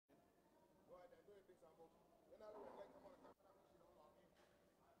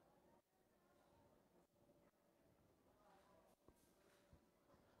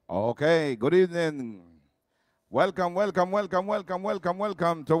Okay, good evening. Welcome to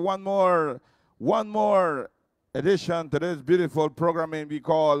one more edition to this beautiful programming we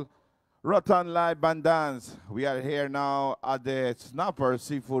call Roatan Live Bandance. We are here now at the Snapper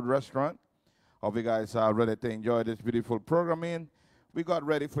Seafood Restaurant. Hope you guys are ready to enjoy this beautiful programming. We got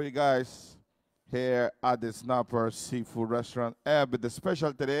ready for you guys here at the Snapper Seafood Restaurant. But the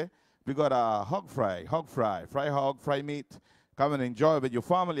special today, we got a fry hog, fry meat. Come and enjoy with your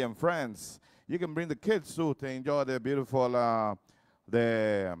family and friends. You can bring the kids too to enjoy the beautiful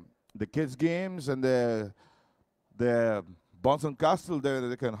the kids games and the Bonson Castle there.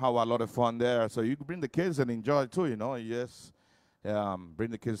 They can have a lot of fun there. So you can bring the kids and enjoy too. You know, yes.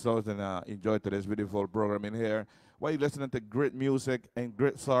 Bring the kids out and enjoy today's beautiful programming here. While you're listening to great music and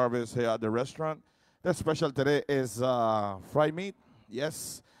great service here at the restaurant. The special today is fried meat.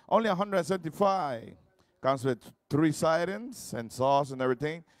 Yes, only 175. Comes with 3 sidings and sauce and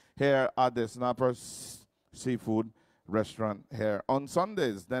everything here at the Snapper Seafood Restaurant here on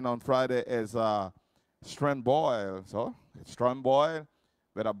Sundays. Then on Friday is shrimp boil. So it's shrimp boil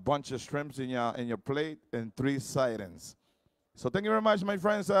with a bunch of shrimps in your plate and 3 sidings. So thank you very much, my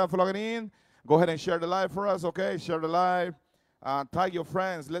friends, for logging in. Go ahead and share the live for us, okay? Share the live. Tag your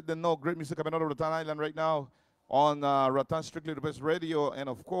friends. Let them know great music coming out of Roatan Island right now on Roatan Strictly the Best Radio, and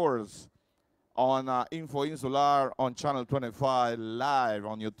of course on Info Insular on Channel 25 live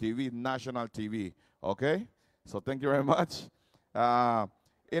on your TV, national TV, okay? So thank you very much.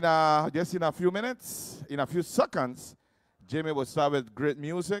 Just in a few minutes, in a few seconds, Jimmy will start with great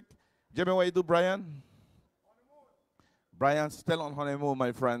music. Jimmy, what you do, Brian? Brian's still on honeymoon,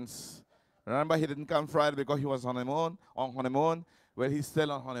 my friends. Remember, he didn't come Friday because he was on honeymoon. Well, he's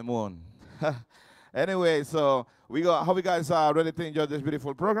still on honeymoon. Anyway, so hope you guys are ready to enjoy this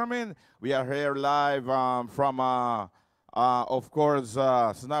beautiful programming. We are here live from, of course,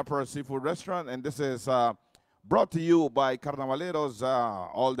 Snapper Seafood Restaurant, and this is brought to you by Carnavaleros,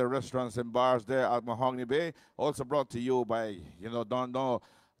 all the restaurants and bars there at Mahogany Bay. Also brought to you by,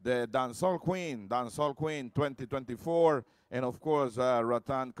 the Dancehall Queen 2024, and of course,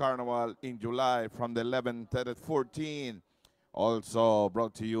 Roatan Carnival in July from the 11th to the 14th. Also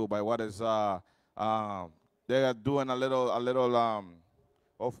brought to you by what is they are doing a little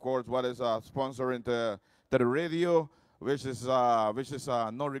of course, what is sponsoring to the radio, which is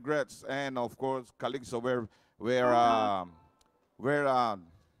No Regrets, and of course Calypso, where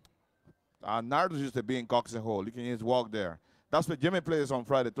Nardos used to be in Cox and Hole. You can just walk there. That's what Jimmy plays on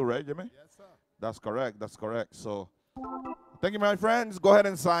Friday too, right, Jimmy? Yes, sir. That's correct. So thank you, my friends. Go ahead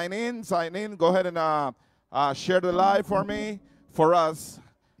and sign in. Go ahead and share the live for us.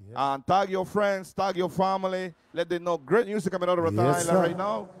 Yes. Tag your friends, tag your family. Let them know great music coming out of Roatan Island right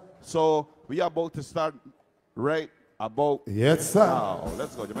now. So we are about to start right about now.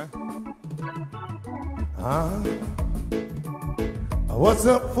 Let's go, Jimmy. What's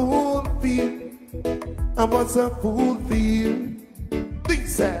a fool feel? What's a fool feel?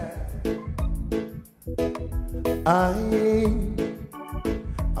 This I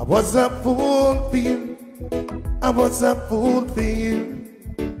was a fool feel. I was a fool feel.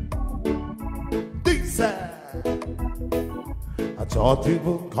 I thought you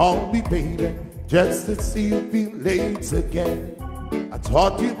would call me baby just to see you be late again. I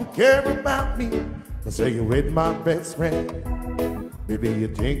thought you would care about me and say you're with my best friend. Maybe you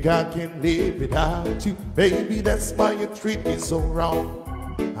think I can live without you. Baby, that's why you treat me so wrong.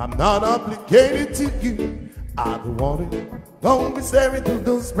 I'm not obligated to you. I don't want it. Don't be staring through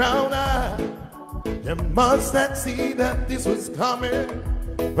those brown eyes. You must not see that this was coming.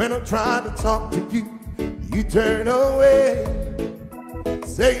 When I try to talk to you, you turn away.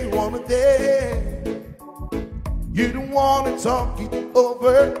 Say you wanna dance. You don't wanna talk it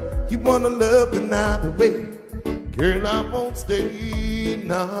over. You wanna love another way. Girl, I won't stay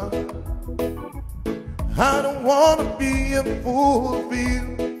now. I don't wanna be a fool for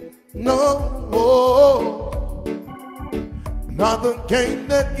you. No. Another game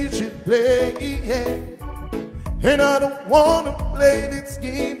that you should play, yeah. And I don't wanna play this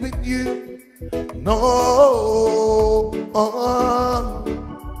game with you. No.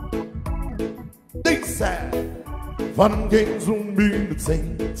 They said fun games won't be the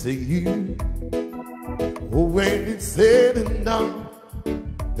same to you. Oh, when it's said and done,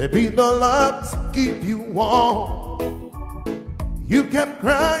 there be no love to keep you warm. You can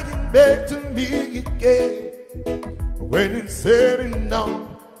cry and beg to me again. When it's said and done,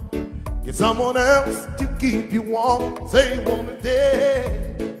 get someone else to keep you warm. Say you want to dance.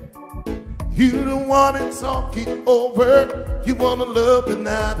 You don't want to talk it over. You want to love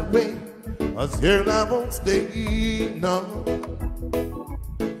another way. 'Cause girl, I won't stay, no.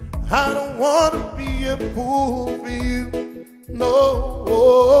 I don't want to be a fool for you, no.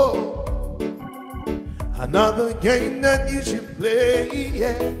 Another game that you should play,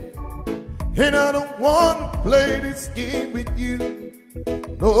 yeah. And I don't want to play this game with you,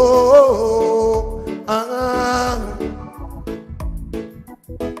 no.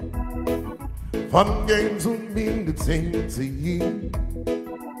 Fun games will mean the same to you.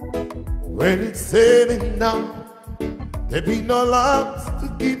 When it's said and done, there be no loves to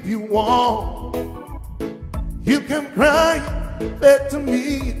keep you warm. You can cry back to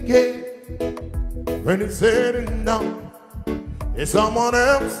me again. When it's said and done, there's someone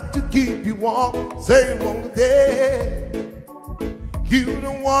else to keep you warm. Say one day, you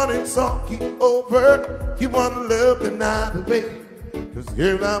don't want it talking over. You want to love the night away. 'Cause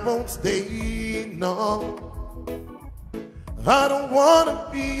girl, I won't stay, no. I don't want to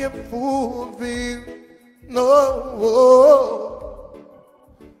be a fool for you, no.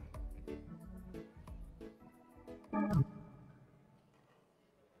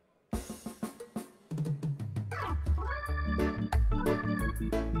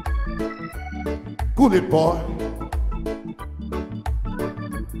 Cool it, boy.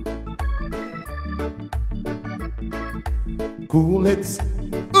 Cool it.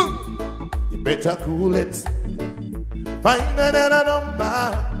 You better cool it. Find another number.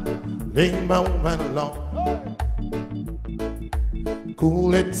 Leave my woman alone.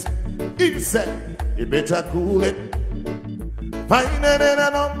 Cool it. He said, you better cool it. Find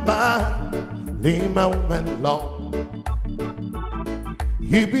another number. Leave my woman alone.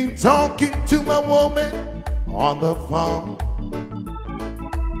 You been talking to my woman on the phone.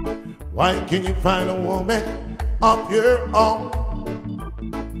 Why can't you find a woman of your own?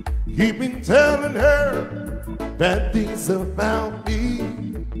 You've been telling her bad things about me.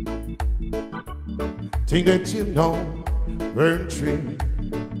 Think that you know weren't true.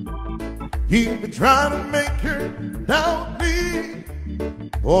 You've been trying to make her doubt me.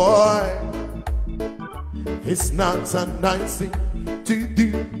 Boy, it's not so nice thing to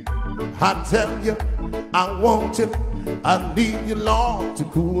do. I tell you, I want you, I need you, Lord, to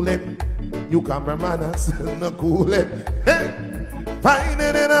cool it. You come from us, no cool it. Hey, find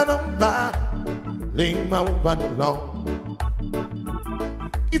it in a number, leave my woman alone.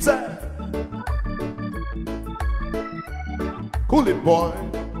 It's a cool it, boy.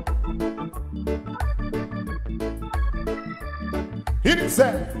 It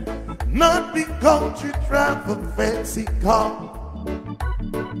said, not because you drive a fancy car,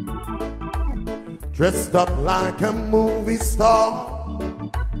 dressed up like a movie star.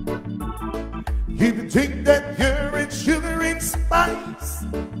 If you think that you're in sugar and spice,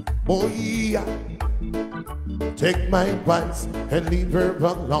 boy, yeah, take my advice and leave her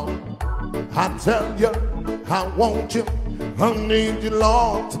alone. I tell you, I want you, I need you,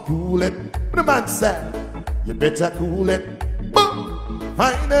 Lord, to cool it. But the man said, you better cool it. Boom!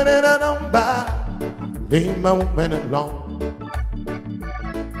 Find it in a number, leave my woman alone.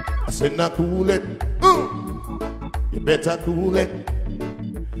 I said, now cool it. You better cool it.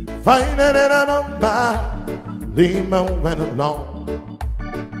 Find it in a number, leave my woman alone.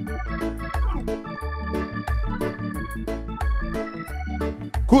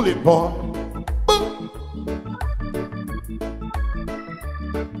 Cool it, boy. Boom.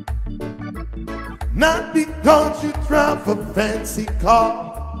 Not because you drive a fancy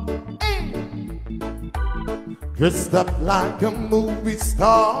car, dressed up like a movie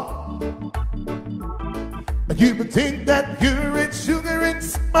star. You would think that you're in sugar and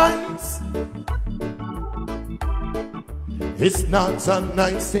spice. It's not a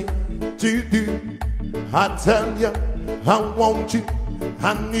nice thing to do. I tell you, I want you,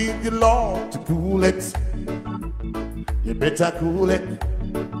 I need you, Lord, to cool it. You better cool it.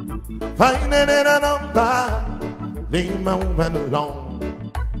 Find it in a number, leave my woman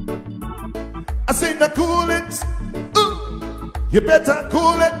alone. I say, now cool it. You better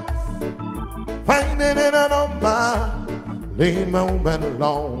cool it. Find it in a number, leave my woman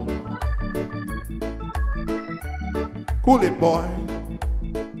alone. Cool it, boy.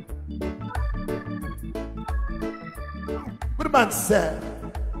 What the man said?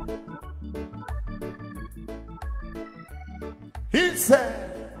 He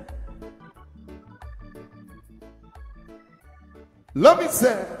said, love me,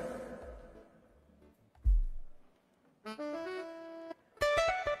 said,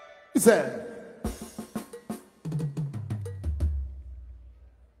 he said,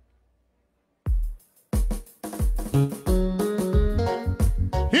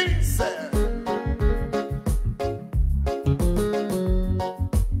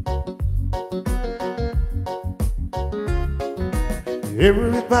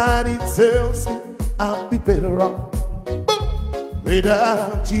 Everybody tells me I'll be better off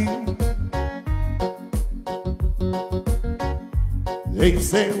without you. They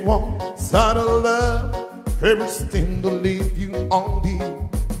say one side of love, everything to leave you on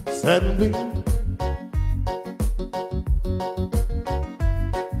the suddenly.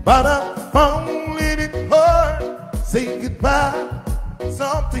 But I found it hard, say goodbye,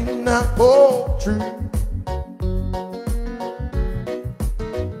 something not hold true.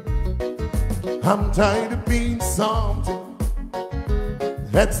 I'm tired of being something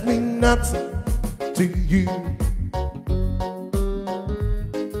that's mean nothing to you.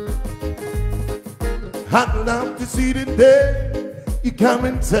 I'd love to see the day you come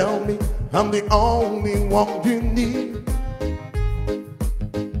and tell me I'm the only one you need.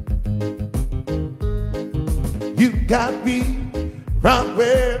 You got me right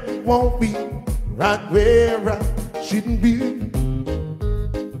where it won't be, right where I shouldn't be.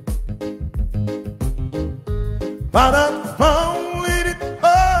 But I found it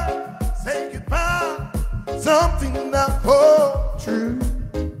hard, say goodbye, something not hold true.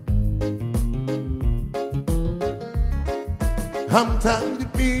 I'm tired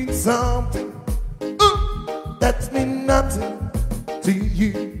of being something that's mean nothing to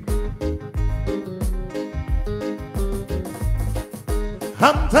you.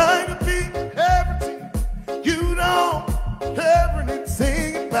 I'm tired of being everything you don't ever need to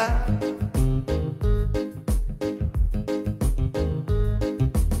say about.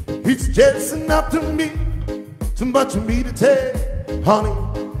 It's just enough to me, too much for me to tell, honey,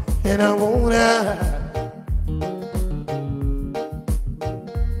 and I won't lie.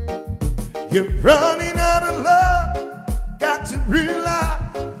 You're running out of love, got to realize,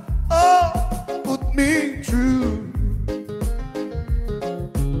 oh, put me true.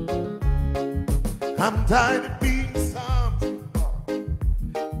 I'm tired of being something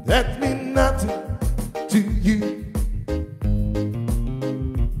that means nothing to you.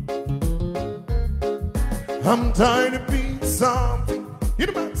 I'm tired of being something, you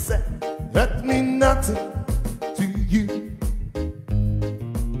know what I'm saying, that means nothing to you.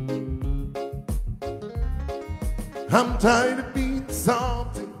 I'm tired of being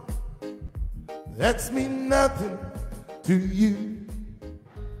something that's mean nothing to you.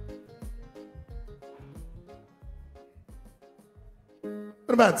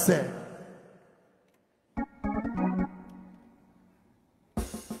 What about Sam?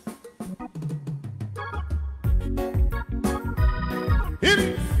 Hit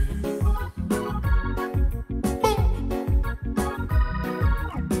it.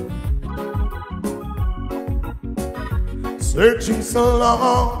 Searching so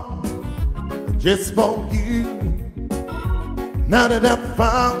long just for you. Now that I've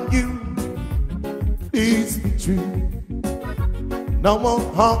found you, please be true. No more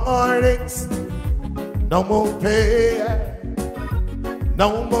heartaches, no more pain,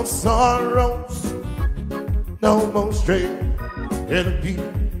 no more sorrows, no more strain. If you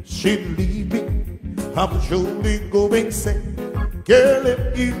should leave me, I will surely go insane. Girl,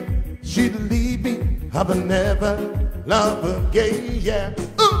 if you should leave me, I will never love again, yeah.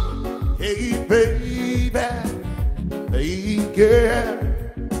 Hey, baby, hey, girl,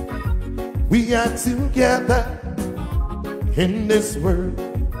 we are together in this world.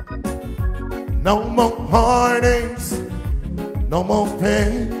 No more heartaches, no more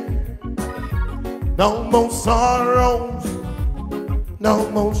pain, no more sorrows, no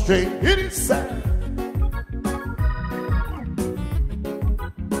more strain. It is sad.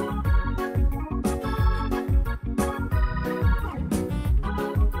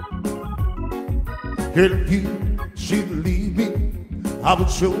 If you should leave me, I would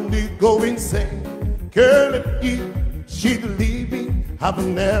surely go insane. Girl, if you should leave me, I will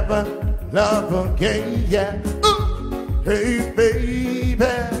never love again, yeah. Hey, baby,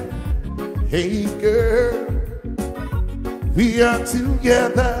 hey, girl, we are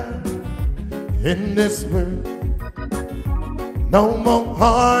together in this world. No more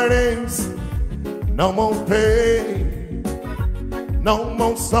heartaches, no more pain, no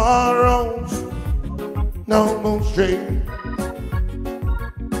more sorrows, no more strain.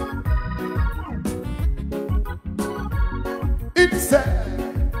 It's sad.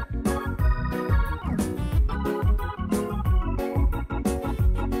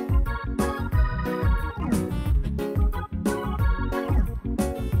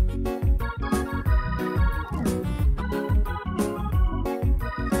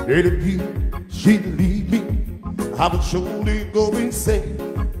 If you should leave me, I would surely go insane.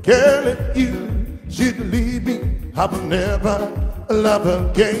 Girl, if you should leave me, I will never love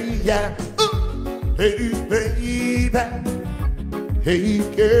again, yeah. Hey, baby, Hey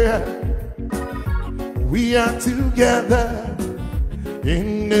girl, we are together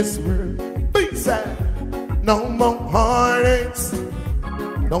in this world. B-side. No more heartaches,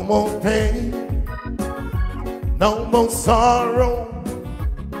 no more pain, no more sorrow,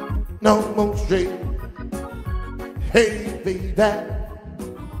 no more shame. Hey baby,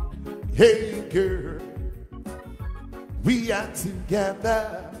 hey girl, we are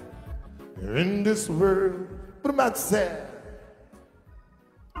together in this world. What about sad?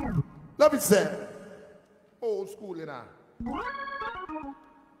 Love it sad. Old school in I.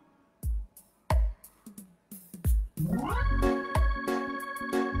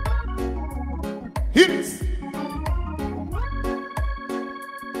 Hit it.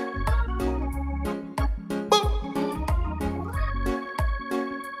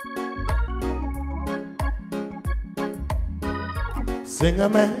 Sing a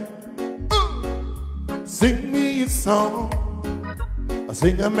man, sing me a song.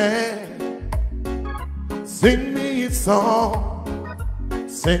 Sing a man, sing me a song.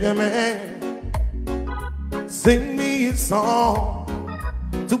 Sing a man, sing me a song.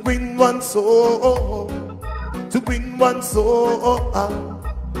 To win one soul, to win one soul,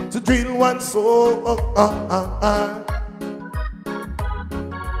 to drill one soul.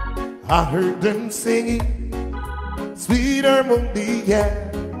 I heard them singing sweet harmony,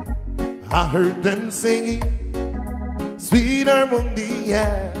 yeah. I heard them singing sweet harmony,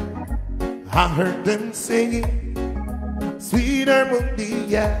 yeah. I heard them singing sweet harmony,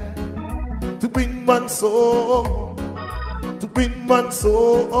 yeah. To win one soul, to win one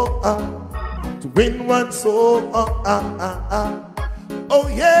soul, to win one soul. Oh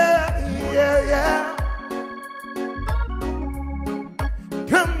yeah, yeah, yeah.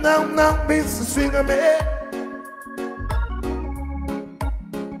 Come down now, Mr. Singer Man.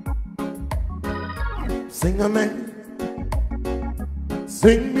 Singer Man,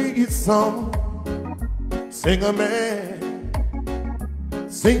 sing me a song. Singer Man,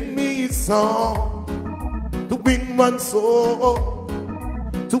 sing me a song. To win one soul,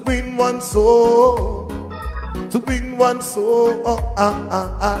 to win one soul, to win one soul.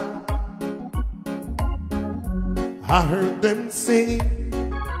 I heard them singing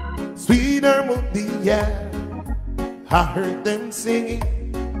sweet harmony, yeah. I heard them singing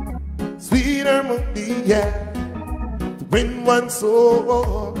sweet harmony, yeah. To win one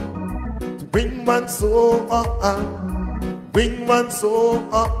soul, to win one soul, win one soul.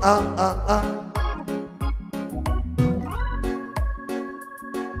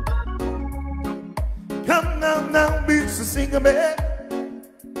 Come now, Mr. Singer Man.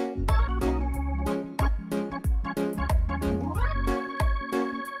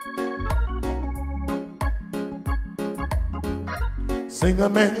 Singer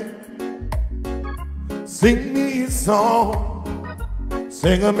Man, sing me a song.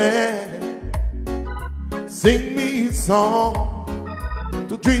 Singer Man, sing me a song.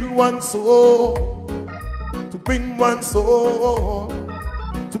 To drill one soul, to bring one soul,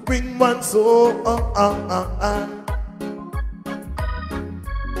 to bring one soul.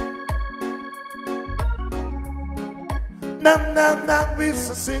 Now,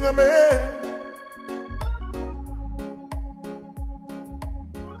 Mr. Singer Man.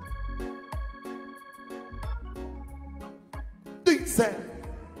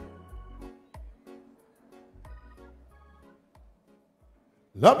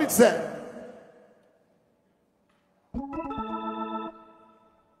 Love it, sir.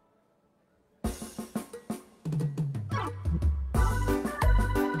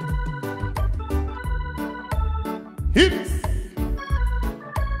 Hit it.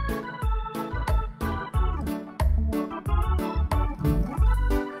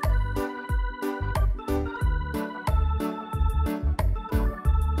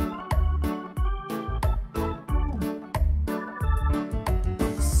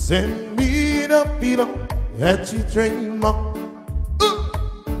 Send me the pillow that you dream of.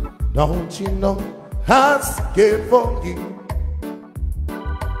 Don't you know I scared for you?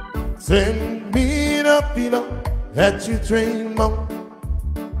 Send me the pillow that you dream of.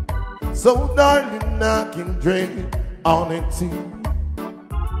 So darling, I can dream on it too.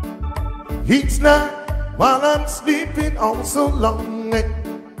 Each night while I'm sleeping all so lonely,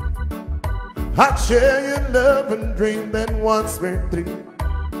 I share your love and dream that once we're through.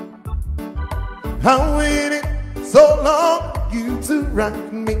 I waited so long for you to rock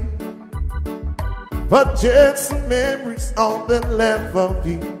me, but just some memories all that left of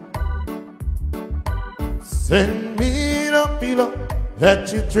you. Send me the pillow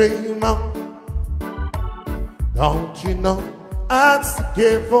that you dream of. Don't you know I'd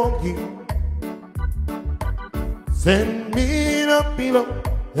care for you? Send me the pillow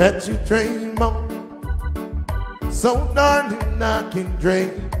that you dream on, so darling I can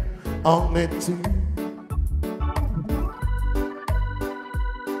dream on it too.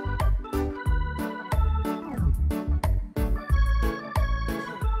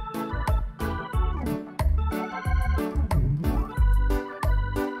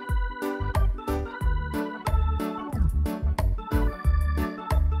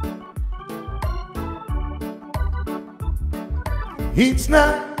 Each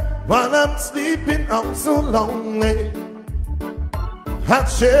night while I'm sleeping, I'm so lonely. I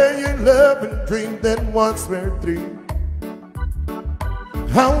share your love and dream that once were three.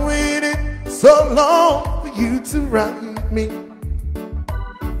 I waited so long for you to write me,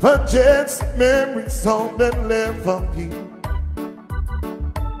 but just memories all that left of you.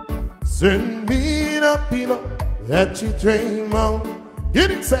 Send me the pillow that you dream on.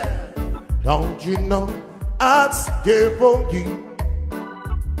 Get it sad, don't you know I'd care for you.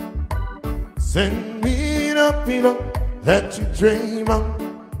 Send me the pillow that you dream on,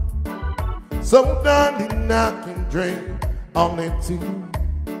 so darling I can dream on it too.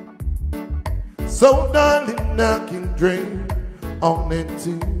 So darling I can dream on it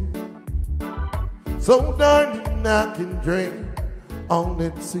too. So darling I can dream on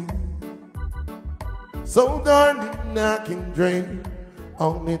it too. So darling I can dream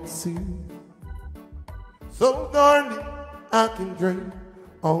on it too. So darling I can dream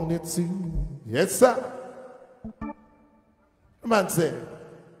on it too. Yes, sir. Come on, say it.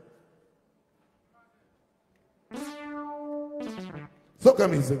 So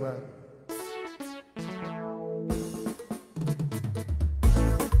come music, man.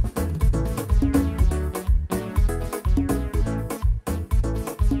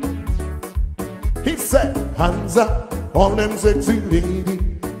 He said, hands up, all them sexy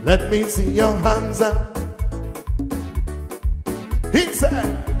lady. Let me see your hands up. He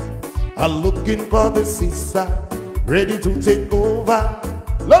said, I'm looking for the sister, ready to take over.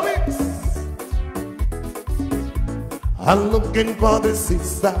 Love it. I'm looking for the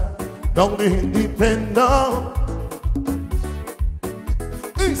sister, don't be independent.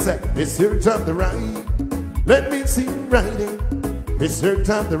 He said, it's your time to ride. Let me see you riding. It's your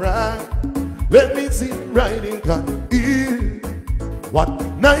time to ride. Let me see you riding. Come here. What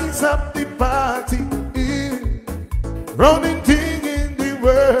nice up the party here. Running thing in the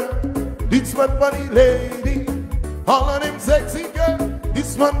world. This one funny lady, all of them sexy girls.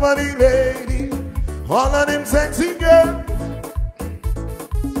 This one funny lady, all of them sexy girls.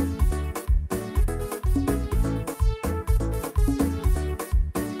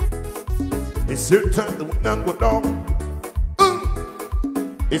 It's your time to win and go down.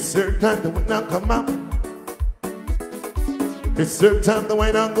 It's your time to win and come out. It's your time to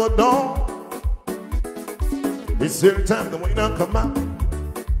win and go down. It's your time to win and come out.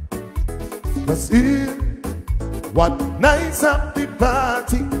 Cause here, what nice up the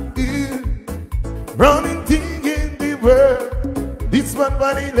party here, running thing in the world. This one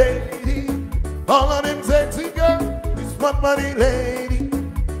funny lady, all of them sexy girls. This one funny lady,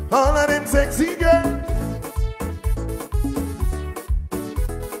 all of them sexy girls.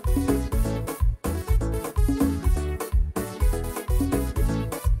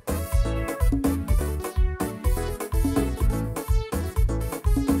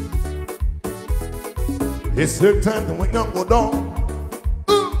 It's your time to wait and go down.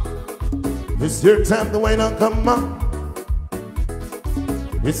 It's your time to wait and come up.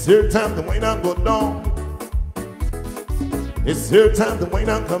 It's your time to wait and go down. It's your time to wait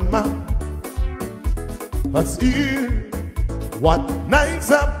and come up. Cause here, what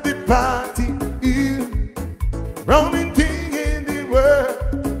nights up the party here, running thing in the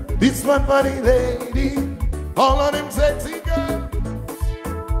world. This one funny lady, all of them sexy girls.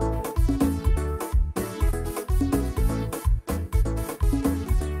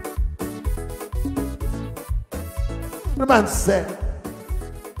 The man said,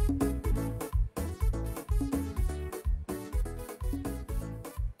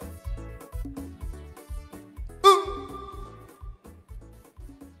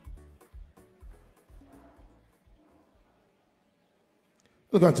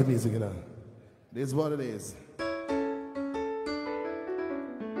 look at your music, you know. This is what it is.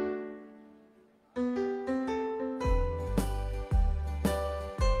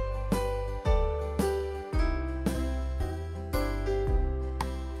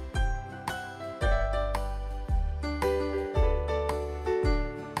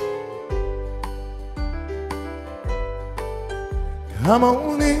 Come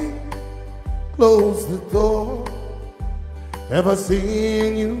on in, close the door. Ever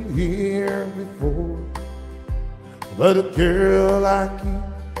seen you here before? But a girl like you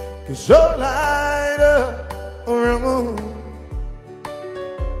can sure light up a room.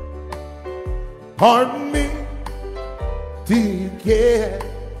 Pardon me, do you care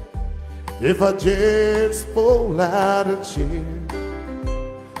if I just fall out of chair?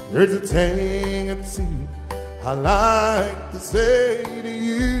 There's a thing or two I like to say to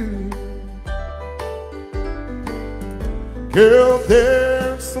you. Girl,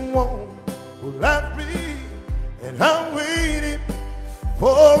 there's someone who loved me, and I waited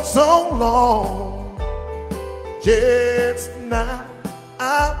for so long. Just now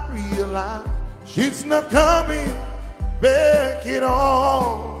I realize she's not coming back at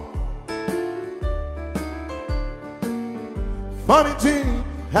all. Funny thing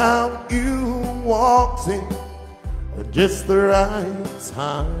how you walked in at just the right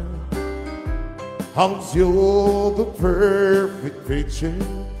time. Cause you're the perfect picture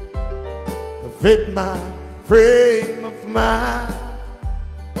to fit my frame of mind.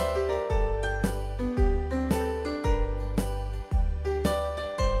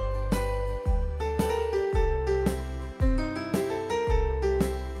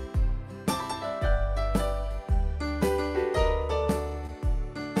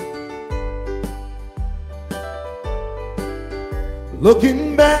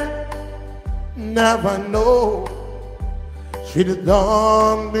 Looking back, now I know she'd have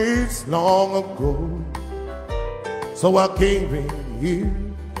done this long ago. So I came in here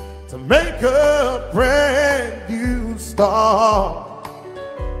to make a brand new start.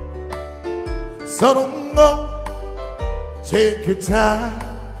 So don't go, take your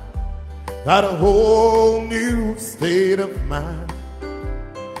time. Got a whole new state of mind.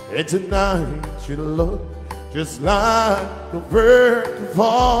 And tonight you look just like a bird of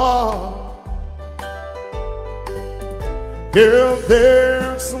art. Girl,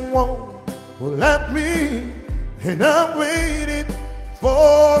 there's someone who left me, and I waited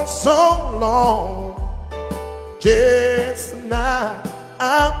for so long. Just now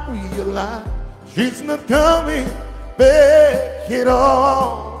I realize she's not coming back at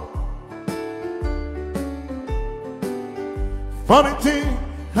all. Funny thing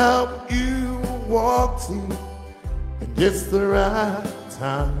how you walked in at just the right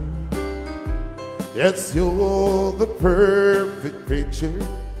time. Yes, you're the perfect picture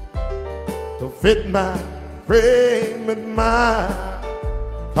to fit my frame and mind.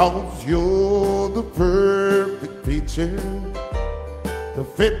 Cause you're the perfect picture to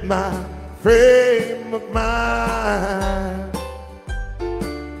fit my frame of mind.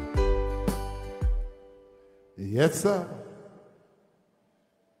 Yes, sir.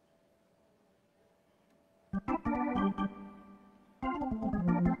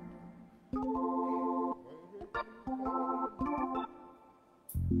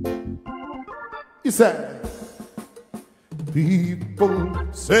 You say, people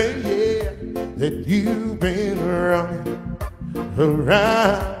say, yeah, that you've been running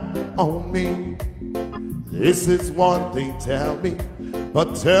around on me. This is what they tell me,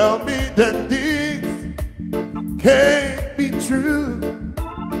 but tell me that this can't be true.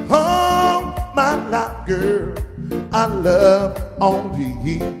 Oh, my life, girl, I love only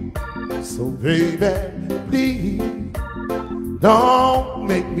you. So baby, please don't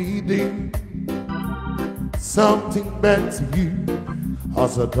make me do something bad to you.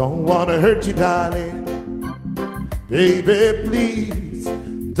 'Cause I don't wanna hurt you, darling. Baby, please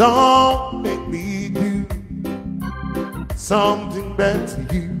don't make me do something bad to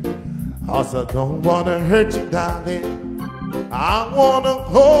you. 'Cause I don't wanna hurt you, darling. I wanna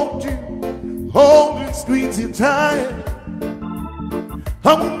hold you and squeeze you tight.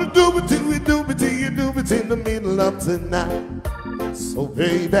 I wanna do it till we do it till you do it in the middle of tonight. So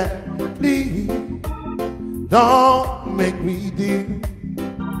baby, please don't make me do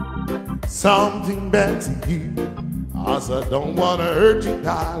something bad to you. 'Cause I don't wanna hurt you,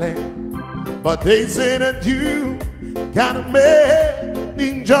 darling. But they say that you got a man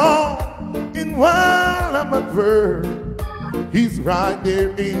named John, and while I'm at work, he's right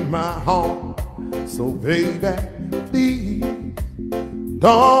there in my home. So baby, please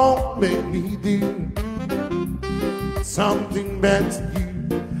don't make me do something bad to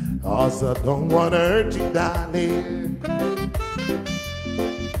you. 'Cause I don't wanna hurt you, darling.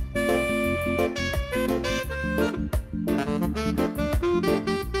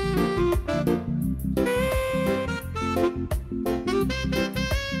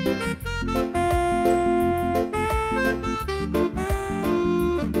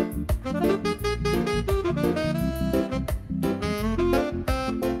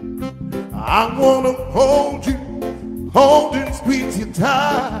 I wanna hold and squeeze you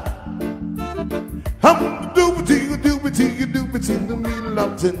tight. I'm gonna do what you do it's in the middle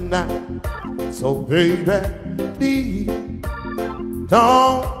of tonight. So baby, please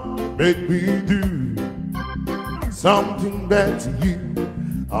don't make me do something bad to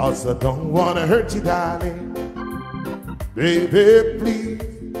you. Also don't wanna hurt you, darling. Baby,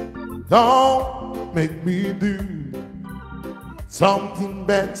 please don't make me do something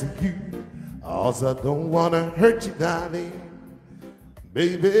bad to you. Also don't wanna hurt you, darling.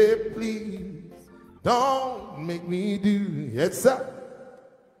 Baby, please don't make me do. Yes, sir.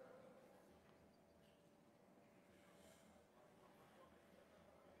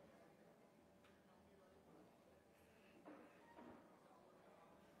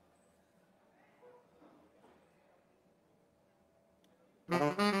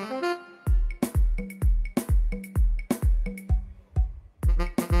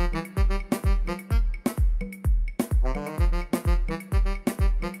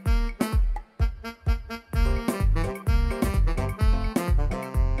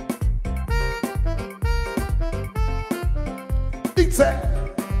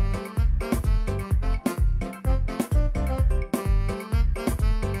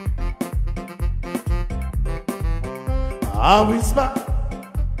 I whisper,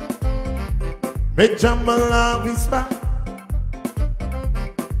 me jamala whisper.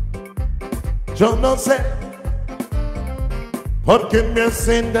 Yo no sé por qué me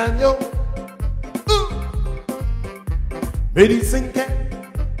hacen daño. Me dicen que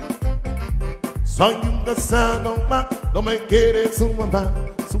soy un gusano más, no me quiere su mamá.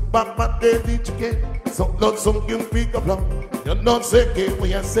 Su papá te ha dicho que solo son un picaflor. Yo no sé qué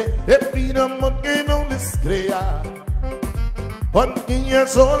voy a hacer, te pido amor que no les crea. Porque ya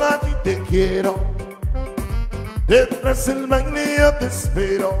sola a ti te quiero. Detrás del baile yo te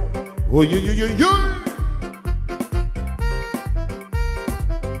espero. Uy, uy, uy, uy, uy.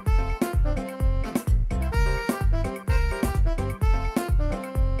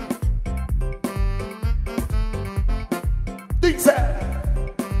 Dice.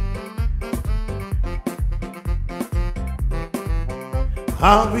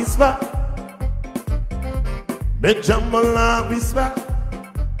 Avispa. Me llamo la avispa.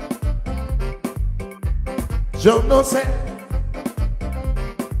 Yo no sé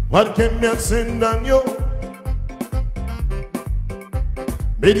por qué me hacen daño.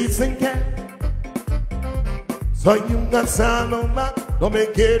 Me dicen que soy un gusano más, no me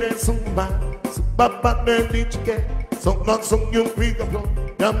quiere zumbar. Su papá me ha dicho que solo soy un picaflor.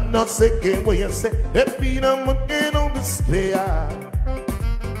 Ya no sé qué voy a hacer, te pido amor que no me crea.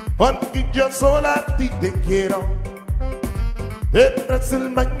 Porque yo sola a ti te quiero. Detrás del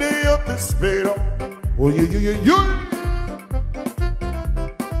baile yo te espero. Uy, uy, uy, uy, uy.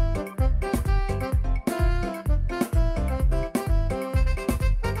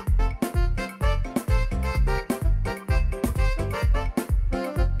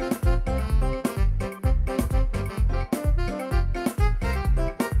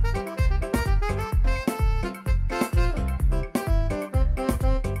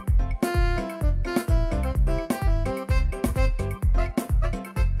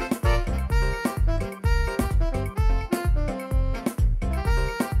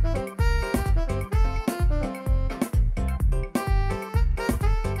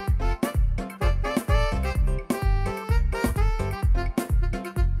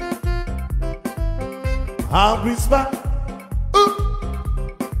 Avispa,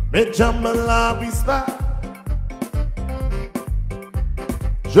 me llama la avispa.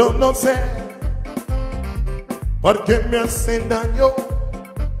 Yo no sé por qué me hacen daño.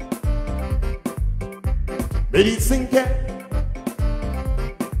 Me dicen que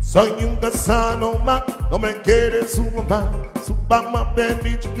soy un gusano más, no me quiere su mamá. Su papá me ha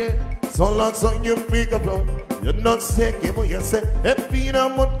dicho que solo soy un picaflor. Yo no sé qué voy a hacer, te pido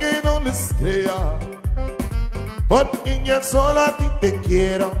amor que no les crea. Porque ya sola a ti te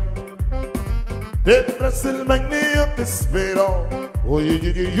quiero. Detrás del baile yo te espero. Uy,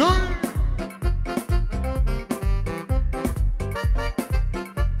 uy, uy, uy, uy.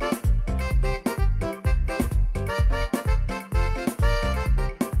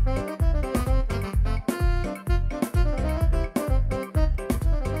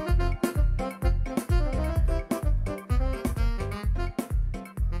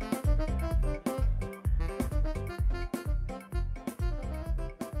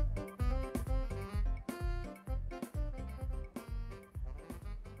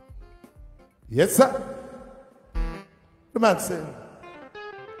 Yes, sir. The man said.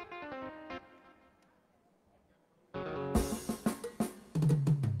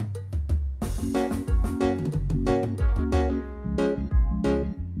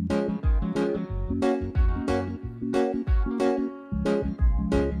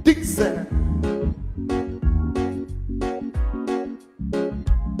 sad.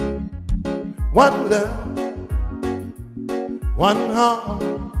 One love, one heart,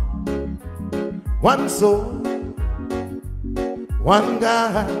 one soul, one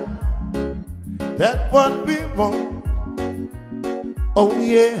God. That's what we want. Oh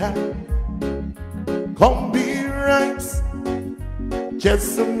yeah. Come be right,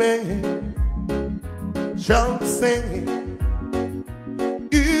 just a man shall sing.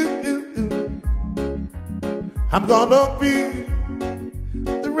 I'm gonna be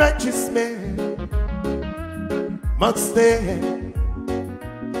the righteous man, must stand.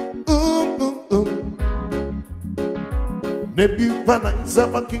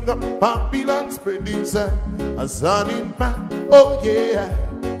 Nebuchadnezzar, a king of Babylon, spreading a sun in back. Oh yeah.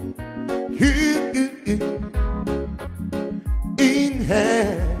 In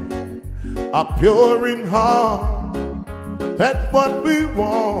hand, a pure in heart. That's what we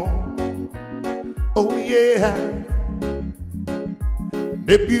want. Oh yeah.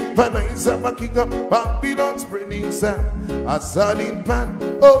 Nebuchadnezzar, a king of Babylon, spreading a sun in back.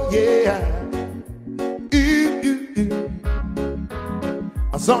 Oh yeah.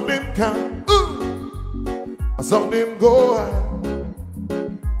 I saw them come, I saw them go,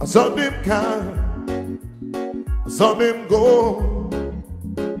 I saw them come, I saw them go.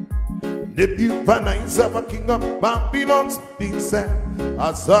 Nebuchadnezzar, a king of Babylon, speaks a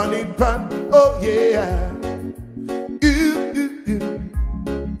sun in pan. Oh yeah.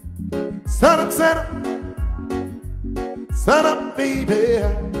 Stand up, stand up, stand up, baby.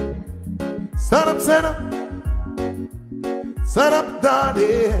 Stand up, stand up. Stand up,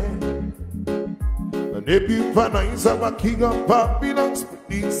 daddy. And Nebuchadnezzar, a king of Babylon,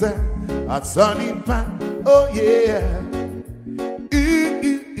 speaks a sun in pan. Oh yeah.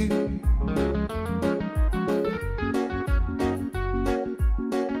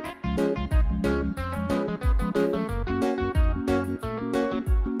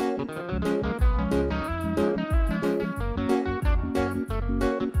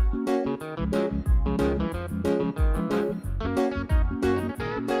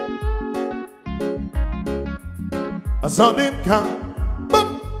 I saw them come,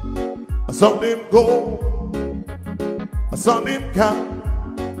 I saw them go, I saw them come,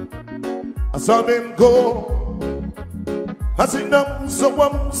 I saw them go. I see them so,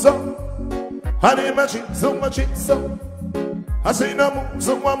 I didn't imagine so much it so. I see them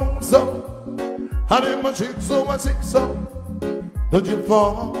so, I didn't imagine so much it so. Don't you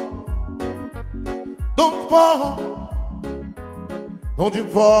fall, don't fall, don't you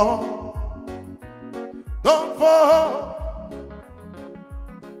fall. Don't fall.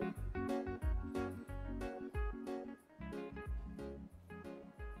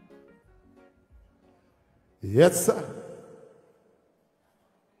 Yes, sir.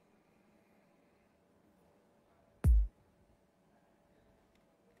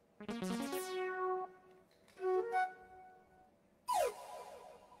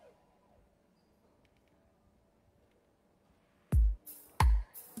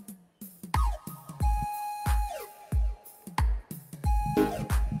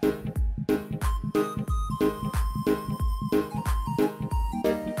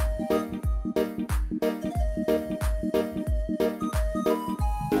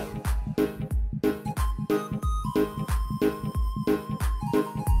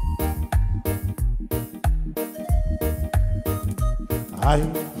 I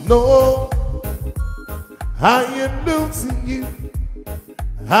know I am losing you.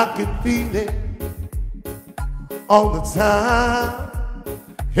 I can feel it all the time.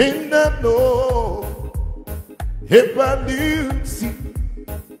 And I know if I lose you,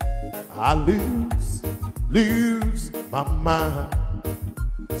 I lose my mind.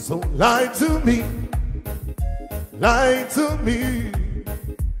 So lie to me,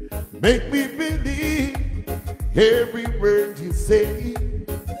 make me believe every word you say.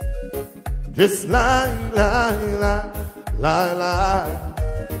 Just lie.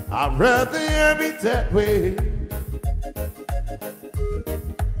 I'd rather have it that way.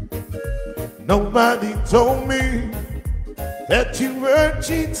 Nobody told me that you were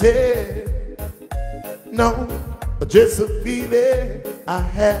cheating. No, just a feeling I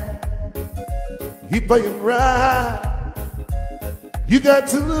had. If I am right, you got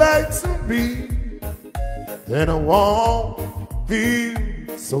to lie to me. Then I won't feel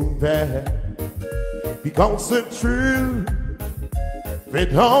so bad. Because the truth,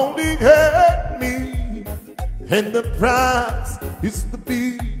 it only hurt me. And the price is the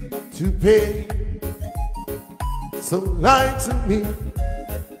fee to pay. So lie to me,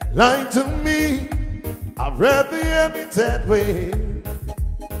 I'd rather have it that way.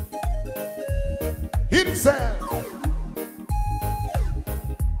 inside.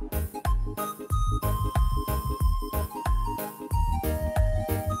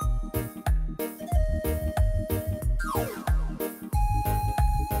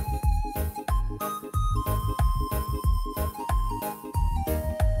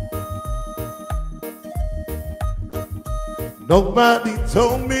 Nobody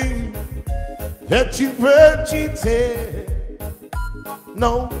told me that you were cheating.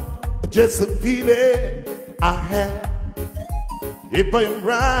 No, just a feeling I had. If I'm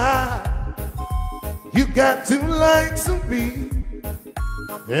right, you got to lie to me,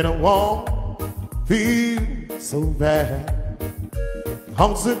 and I won't feel so bad.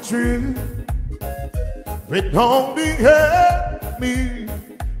 Cause the truth, it only hurt me,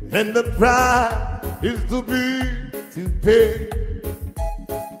 and the price is to pay.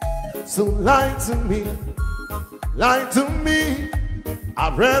 So lie to me,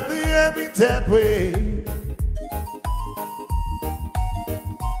 I'd rather have it that way.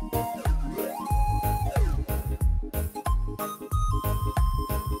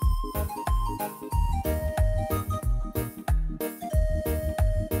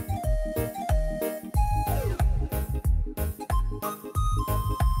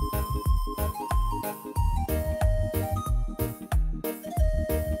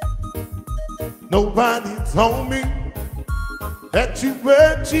 Nobody told me that you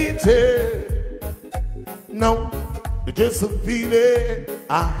were cheating. No, it's just a feeling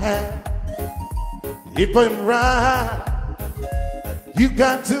I had. If I'm right, you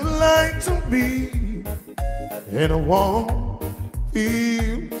got to lie to me, and I won't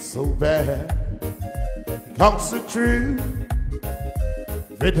feel so bad. Cause the truth,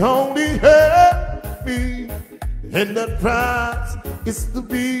 it only hurt me, and the price is to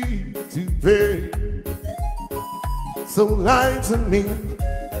pay. So lie to me,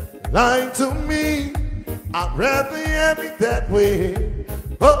 I'd rather have it that way.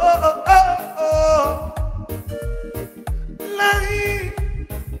 Oh, oh, oh, oh, oh.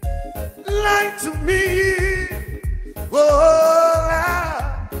 Lie to me.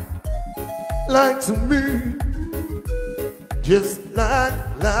 Oh, lie to me. Just lie.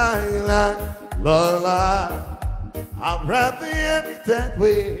 I'd rather have it that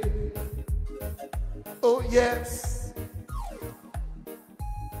way. Oh, yes.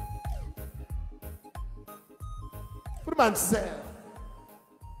 What man say?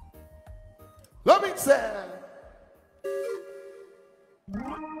 Love me say.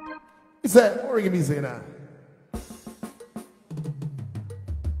 He said, what are you going to say now?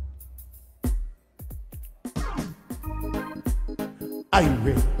 I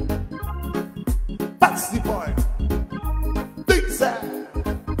will. That's the boy. Big sad.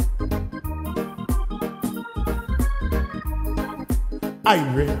 I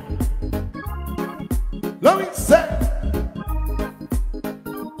will. Let me say.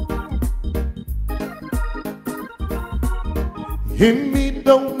 Give me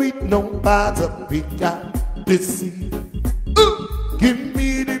don't with no bother, we got this sea. Give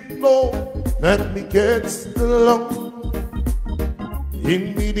me the flow, let me get along.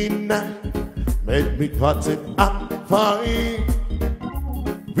 Give me the night, make me cut it up fine.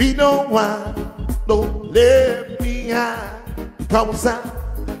 We don't want no left behind, because I'm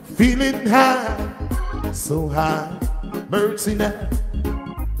feeling high, so high, mercy now.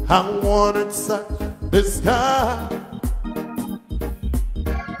 I wanna touch the sky.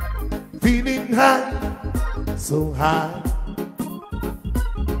 Feeling high, so high,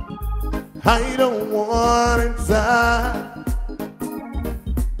 I don't want to die.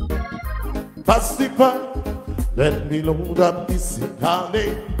 Pass the pipe, let me load up this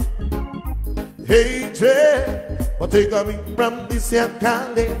Cali. Hey Jay, what take me from this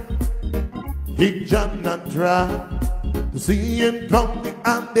Cali? He John not dry to see him coming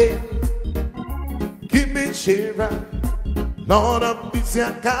and day. Give me shiver. Lord of this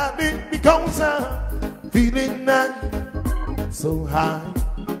year coming, because I'm feeling nice, so high,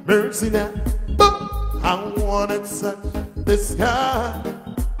 mercy now. I wanna touch the sky.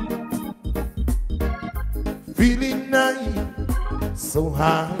 Feeling nice, so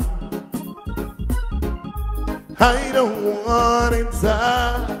high, I don't want to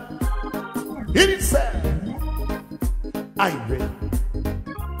die. It is sad, I read,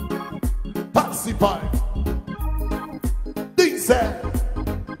 pacify.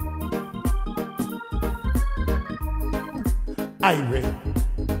 Irene,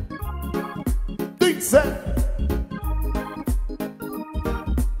 Dixon,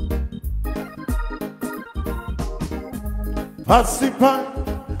 pacify,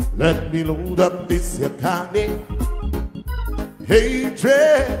 let me load up this Yakani.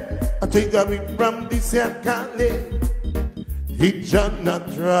 Hatred, I take a bit from this here candy. He just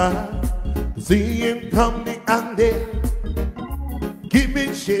not try. See him come the handy. Give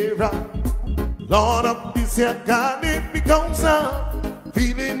me share up. Lord of this here candy because I'm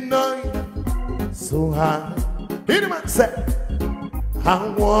feeling nice. So high. Hear the man say, I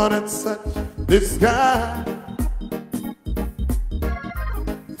wanted such this guy.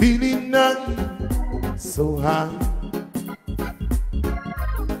 Feeling nice, so high.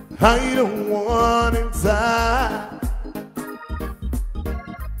 I don't want to die.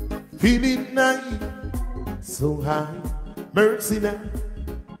 Feeling nice, so high. Mercy now.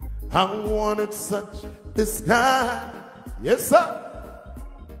 I wanted such this guy. Yes, sir.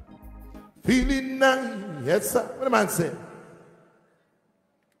 Feeling nice. Yes, sir. What the man say?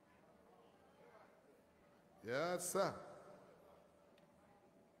 Yes, sir.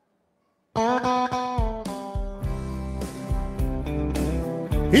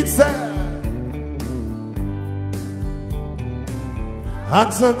 It's I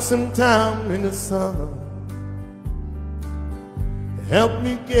took some time in the sun. Help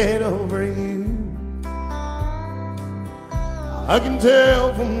me get over you. I can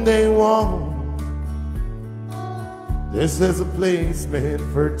tell from day one this is a place meant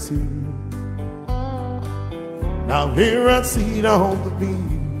for two. Now here I sit on the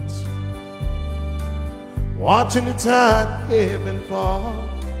beach, watching the tide ebb and fall.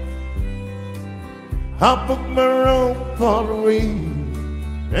 I booked my own for a week,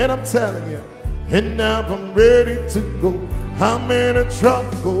 and I'm telling you, and now I'm ready to go. I'm in a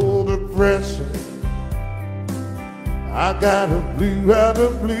tropical depression. I got a blue out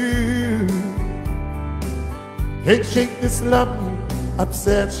of blue. Can't shake this lovely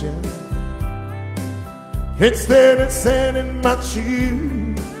obsession. Instead of sand in my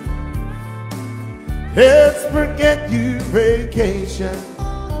shoes, let's forget you vacation.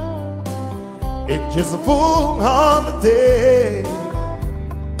 It's just a full holiday.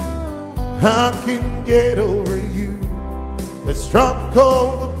 I can get over you. This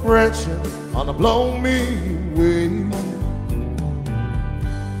tropical depression on a blow me away.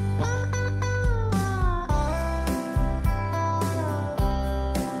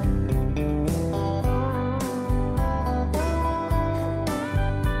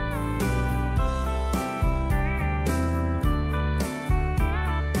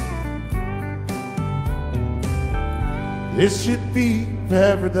 This should be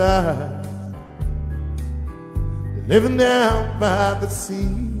paradise, living down by the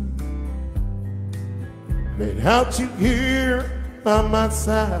sea. Without you here by my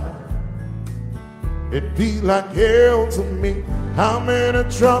side, it'd be like hell to me. I'm in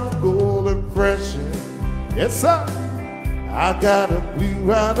a tropical depression. Yes, sir. I got a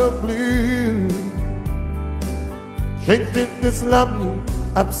blue out of blue. Can't fit this lovely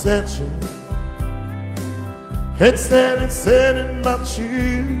obsession. Instead of setting my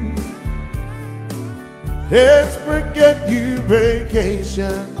shoes, let's forget you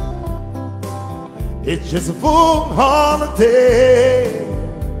vacation. It's just a full holiday.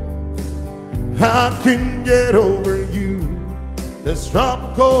 I can get over you. This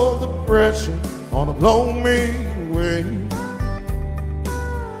tropical depression wanna blow me away.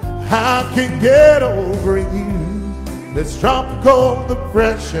 I can get over you. This tropical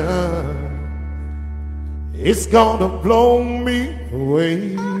depression, it's gonna blow me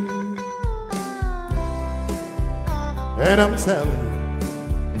away. And I'm telling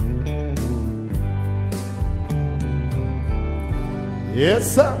you,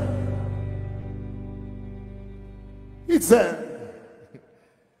 yes, sir. It's that.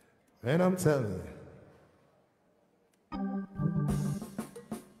 And I'm telling you,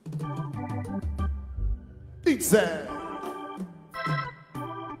 it's that.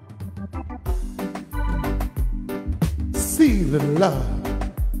 Feeling love.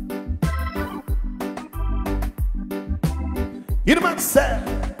 You know what I said?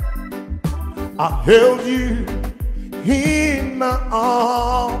 I held you in my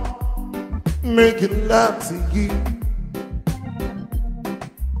arms, making love to you.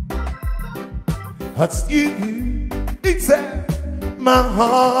 That's you, inside my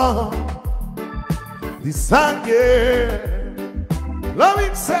heart. Desire, love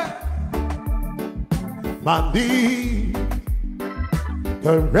inside my need.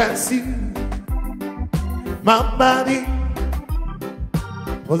 Caress you, my body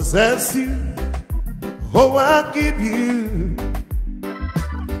possess you. Oh, I give you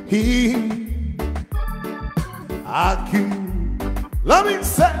he. I can love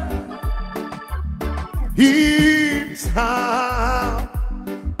inside. He's how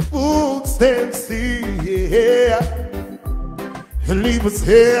food stands still, and leave us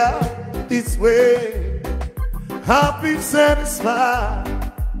here this way. I'll be satisfied,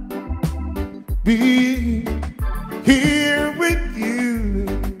 be here with you.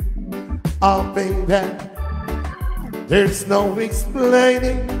 Oh, baby, there's no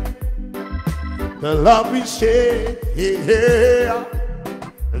explaining the love we share, yeah,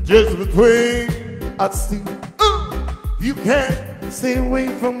 just between us two. You can't stay away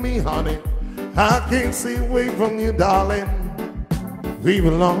from me, honey. I can't stay away from you, darling. We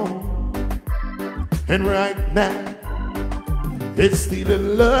belong, and right now it's still a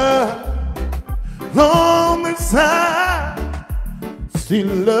love on the side, still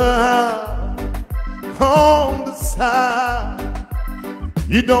love on the side.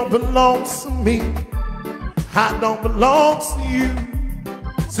 You don't belong to me, I don't belong to you.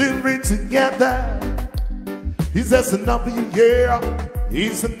 Till we're together, is that enough for you? Yeah,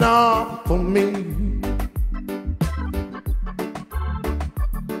 it's enough for me.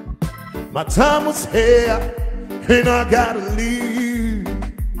 My time was here, and I gotta leave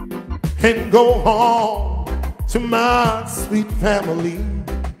and go home to my sweet family.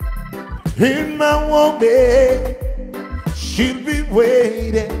 And my woman, she'll be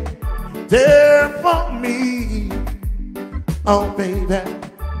waiting there for me. Oh, baby,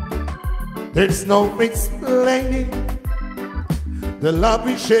 there's no explaining the love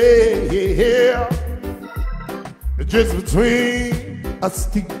we share, just between us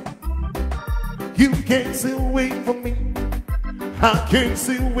two. You can't stay away from me, I can't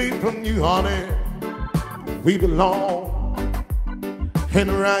stay away from you, honey. We belong,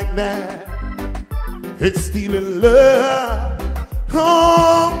 and right now it's still in love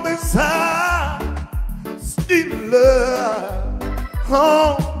on the side, still in love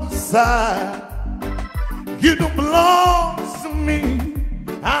on the side. You don't belong to me,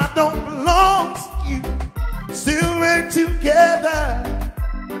 I don't belong to you. Still we're together,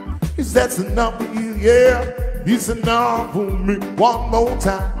 is that's enough for you? Yeah, it's enough for me. One more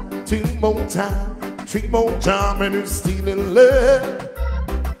time, two more time, three more time, and it's still in love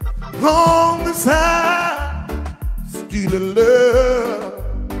on the side, still in love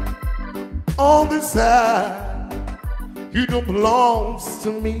on the side. You don't belong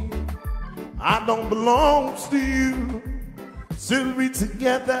to me, I don't belong to you. Still we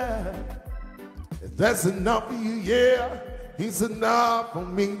together, if that's enough for you, yeah, it's enough for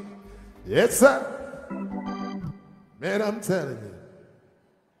me. Yes, sir. Man, I'm telling you.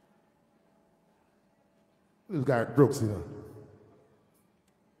 This guy Brooks here.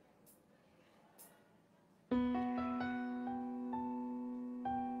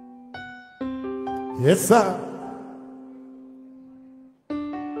 Yes, sir.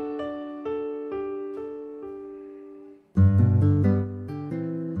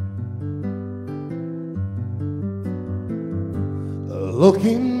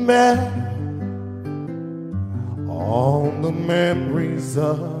 Looking back on the memories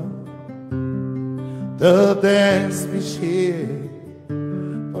of the dance we shared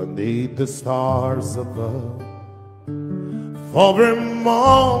beneath the stars above. For a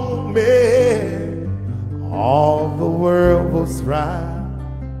moment, all the world was right.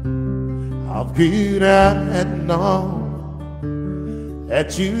 How good I had known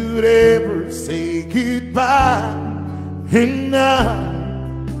that you'd ever say goodbye. And now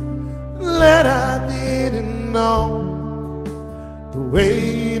that I didn't know the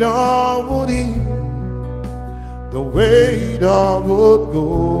way it all would end, the way it all would go.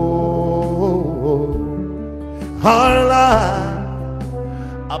 Our life,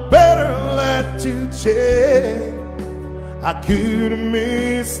 I better let you change. I could have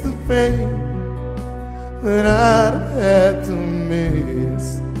missed the pain, but I'd had to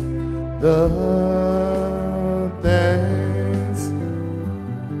miss the dance.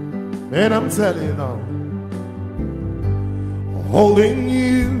 And I'm telling you now, holding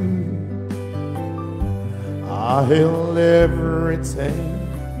you, I held everything.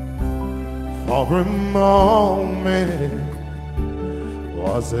 For a moment,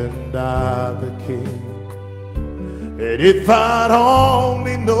 wasn't I the king? And if I'd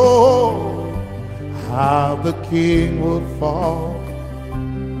only know how the king would fall.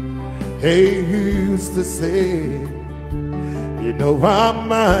 He used to say, you know, I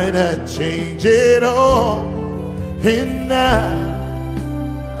might have changed it all. And now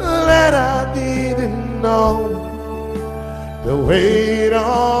that I didn't know the way it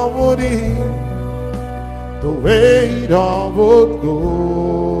all would end, the way it all would go.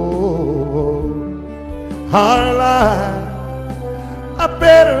 Our life, I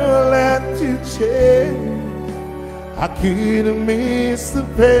better let you change. I could have missed the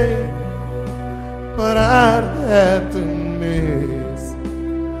pain, but I'd have to miss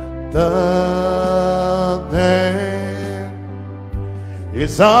The man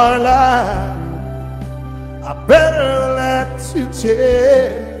is our life. I better let you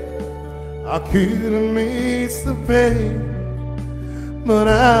check. I couldn't miss the pain, but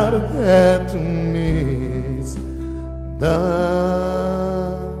I'd have had to miss the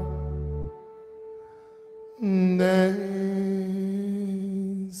days.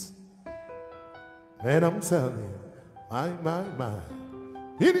 And I'm telling you, my.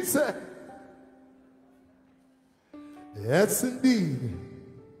 Here he said, yes, indeed.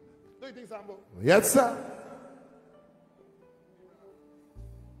 Do you think, Sambo? Yes, sir.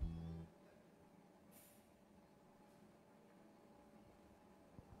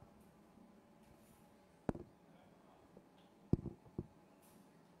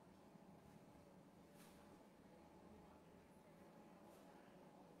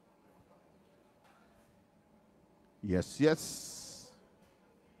 Yes, yes.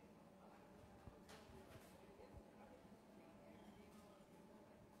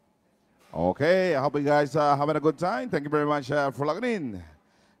 Okay, I hope you guys are having a good time. Thank you very much for logging in.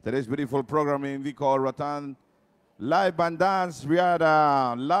 Today's beautiful programming we call Roatan Live Bandance. We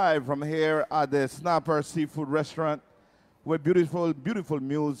are live from here at the Snapper Seafood Restaurant with beautiful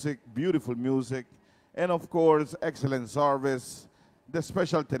music, and of course, excellent service. The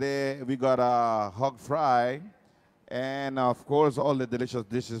special today, we got a hog fry, and of course, all the delicious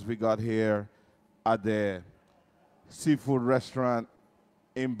dishes we got here at the seafood restaurant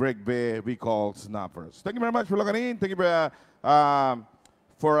in Brick Bay we call Snappers. Thank you very much for logging in. Thank you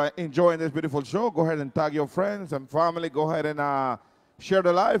for enjoying this beautiful show. Go ahead and tag your friends and family. Go ahead and share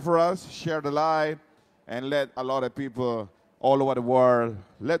the live for us. Share the live and let a lot of people all over the world,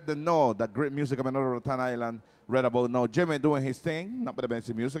 let them know that great music of another Roatan Island right about now. Jimmy doing his thing, not but the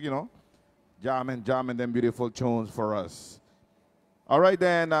best music, you know. Jamming them beautiful tunes for us. All right,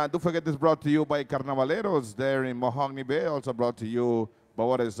 then, don't forget this brought to you by Carnavaleros there in Mahogany Bay. Also brought to you by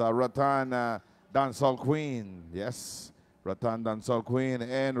what is Roatan Dancehall Queen. Yes, Roatan Dancehall Queen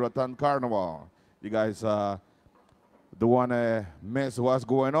and Roatan Carnival. You guys don't want to miss what's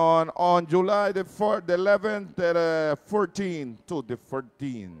going on July the 4th, the 11th, the 14th to the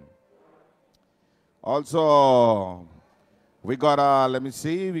 14th. Also, we got, let me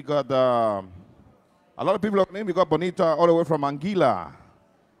see, we got a lot of people looking in. We got Bonita all the way from Anguilla.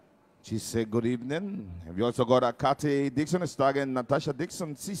 She said good evening. And we also got Kati Dixon, Stagan, Natasha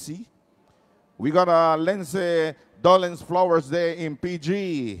Dixon, Cici. We got Lindsay Dollins Flowers there in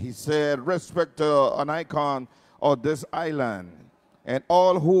PG. He said, respect to an icon of this island and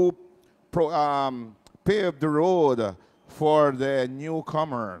all who paved the road for the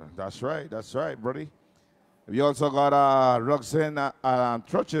newcomer. That's right, buddy. We also got Roxanne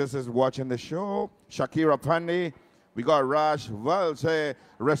Truches is watching the show. Shakira Pandey. We got Raj Valse.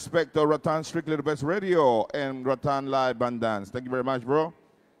 Respect to Roatan Strictly the Best Radio and Roatan Live Bandance. Thank you very much, bro.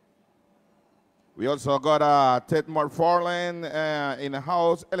 We also got Ted McFarlane in the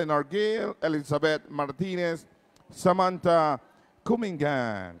house. Eleanor Gale, Elizabeth Martinez, Samantha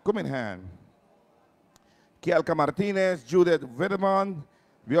Cummingham, Kielka Martinez, Judith Vedemon.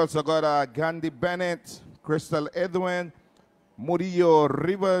 We also got Gandhi Bennett, Crystal Edwin, Murillo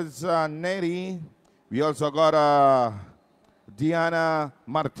Rivas Neri. We also got Diana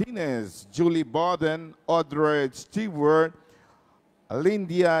Martinez, Julie Bowden, Audrey Stewart,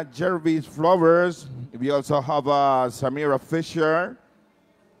 Lindia Jervis Flowers. We also have Samira Fisher,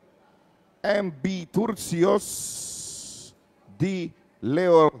 M.B. Turcios, D.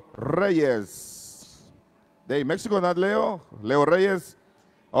 Leo Reyes. De Mexico, not Leo. Leo Reyes.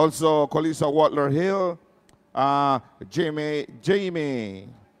 Also, Colisa Watler Hill, Jamie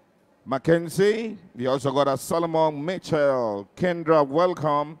Mackenzie. We also got Solomon Mitchell, Kendra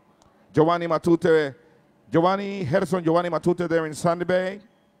Welcome, Giovanni Matute, Giovanni Matute there in Sandy Bay.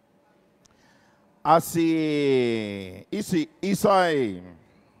 Isai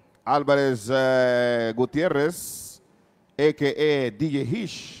Alvarez Gutierrez, a.k.a. DJ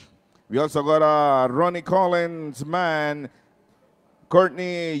Hish. We also got Ronnie Collins, man,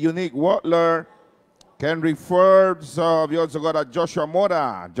 Courtney Unique Watler, Henry Forbes. We also got Joshua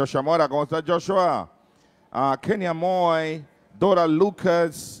Mora. Joshua Mora, ¿cómo está Joshua? Kenya Moy, Dora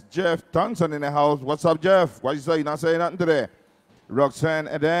Lucas, Jeff Thompson in the house. What's up, Jeff? Why you say you're not saying nothing today? Roxanne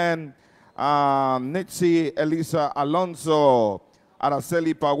Eden, Nitsi Elisa Alonso,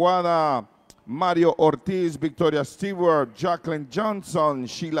 Araceli Paguada, Mario Ortiz, Victoria Stewart, Jacqueline Johnson,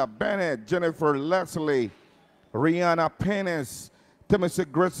 Sheila Bennett, Jennifer Leslie, Rihanna Penes,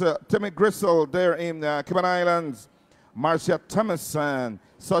 Timmy Gristle there in Cayman Islands, Marcia Thomason,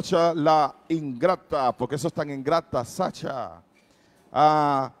 Sacha La Ingrata, porque eso es tan ingrata, Sacha.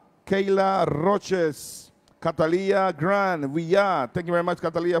 Kayla Roches, Catalia Gran, Villa. Thank you very much,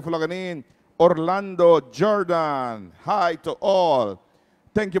 Catalia, for logging in. Orlando Jordan, hi to all.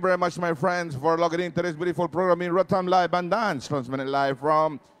 Thank you very much, my friends, for logging in to this beautiful program in Roatan Live Bandance, transmitted live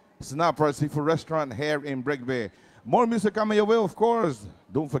from Snapper Seafood Restaurant here in Brick Bay. More music coming your way, of course.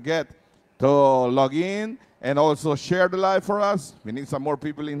 Don't forget to log in and also share the live for us. We need some more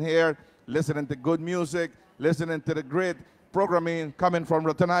people in here listening to good music, listening to the great programming coming from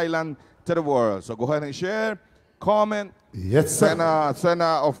Roatan Island to the world. So go ahead and share, comment, yes, sir.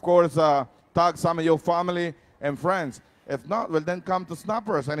 Of course, tag some of your family and friends. If not, well, then come to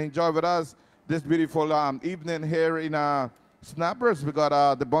Snappers and enjoy with us this beautiful evening here in Snappers. We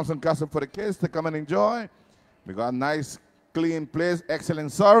got the Bunsen Castle for the kids to come and enjoy. We got a nice, clean place,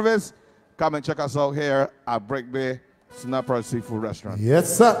 excellent service. Come and check us out here at Brick Bay Snapper Seafood Restaurant.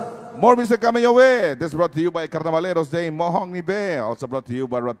 Yes, sir. More music coming your way. This is brought to you by Carnavaleros Day in Mahogany Bay. Also brought to you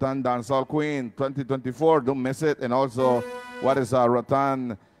by Roatan Dancehall Queen 2024. Don't miss it. And also, what is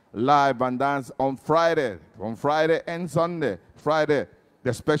Roatan Live Bandance on Friday. On Friday and Sunday. Friday,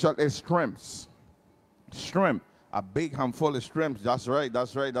 the special is shrimps. Shrimp. A big handful of shrimps. That's right,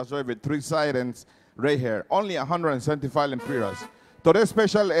 that's right, that's right. With 3 sidings right here. Only 175 lempiras. Today's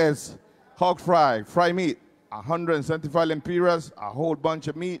special is hog fry, fry meat. 175 lempiras, a whole bunch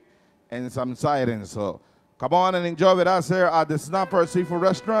of meat, and some sidings. So come on and enjoy with us here at the Snapper Seafood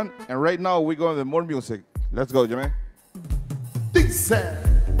Restaurant. And right now we're going with more music. Let's go, Jimmy. This yeah.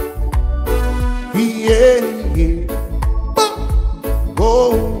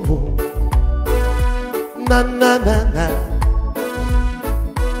 Oh, na na na na.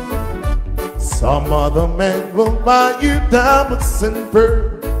 Some other man will buy you diamonds and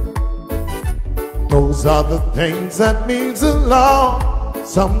pearls. Those are the things that means a lot,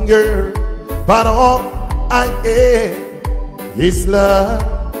 some girl. But all I am is love.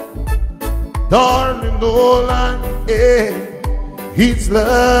 Darling, all I am is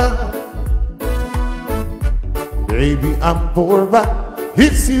love. Baby, I'm poor, but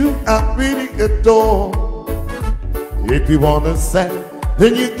it's you I really adore. If you wanna say,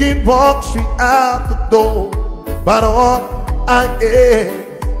 then you can walk straight out the door. But all I am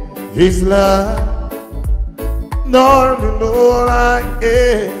is love. Darling, all I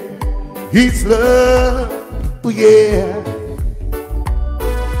am is love. Oh, yeah.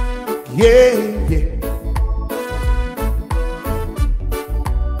 Yeah, yeah.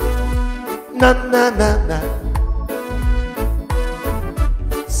 Na, na, na, na.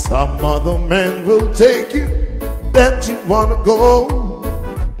 Some other man will take you that you wanna go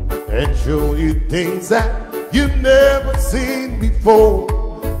and show you things that you've never seen before.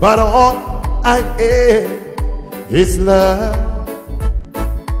 But all I am is love.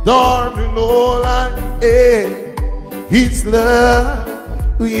 Darling, all I am is love.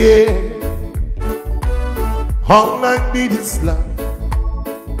 Yeah. All I need is love.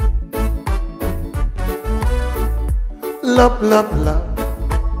 Love, love, love.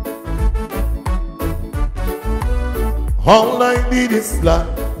 All I need is love.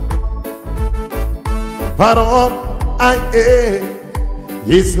 But all I am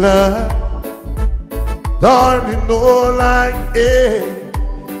is love. Darling, all I am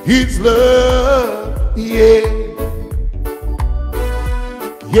is love. Yeah.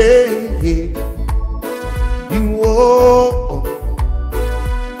 Yeah, yeah. You oh,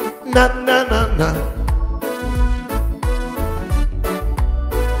 na na na na.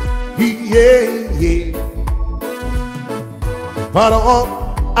 Yeah, yeah. But all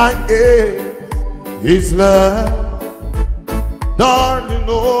I am is love. Darling,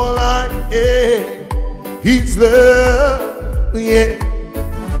 all I am is love. Yeah.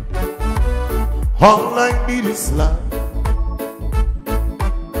 All I need is love.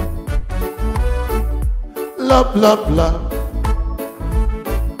 Love, love, love.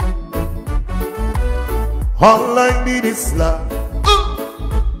 All I need is love.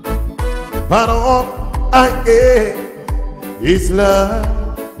 But all I am is love.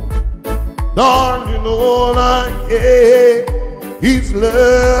 Darling, all I am is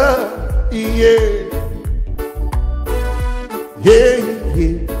love. Yeah. Yeah,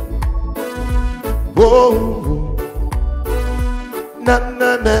 yeah. Whoa. Na,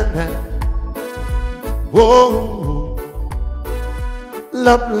 na, na, na. Whoa,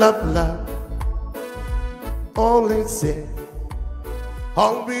 love, love, love. All they say,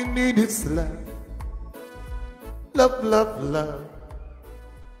 all we need is love. Love, love, love.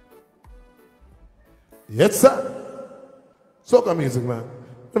 Yes, sir. Soca music, man.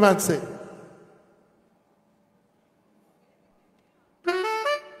 The man say.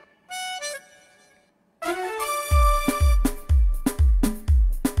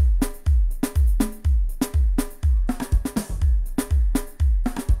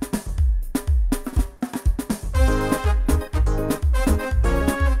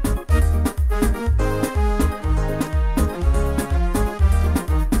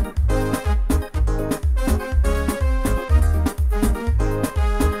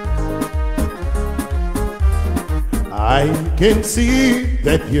 I can see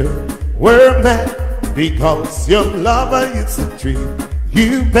that you were mad because your lover used to treat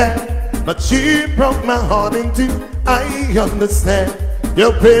you bad, but she broke my heart in two. I understand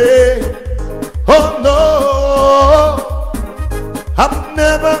your pain. Oh no, I'll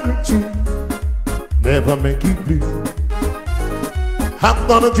never hurt you, never make you blue. I'm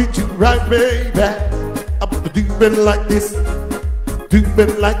gonna treat you right, baby. I'm gonna do it like this, do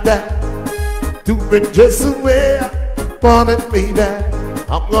it like that, do it just the way I want it, baby.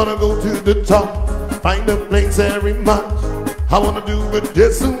 I'm gonna go to the top, find a place every month. I wanna do it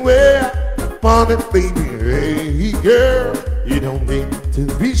just the way I want it, baby. Hey girl, you don't need to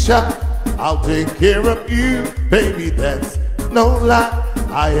be shy. I'll take care of you, baby, that's no lie.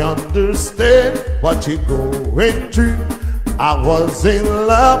 I understand what you're going through. I was in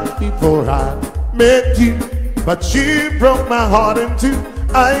love before I met you, but she broke my heart in two.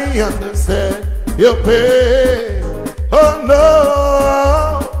 I understand your pain. Oh no,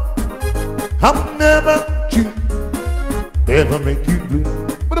 I'll never you, never make you blue.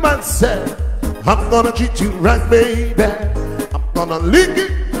 What am I saying? I'm gonna treat you right, baby. I'm gonna lick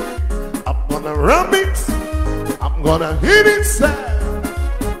it, I'm gonna rub it, I'm gonna hit it sad.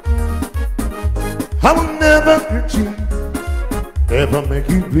 I will never hurt you, never make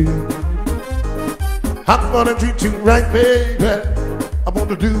you blue. I'm gonna treat you right, baby. I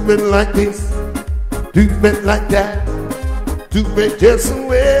wanna do it like this, do it like that, do it just the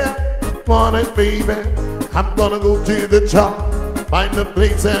way I want it, baby. I'm gonna go to the top, find a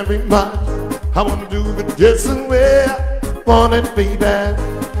place every month. I wanna do it just the way I want it, baby.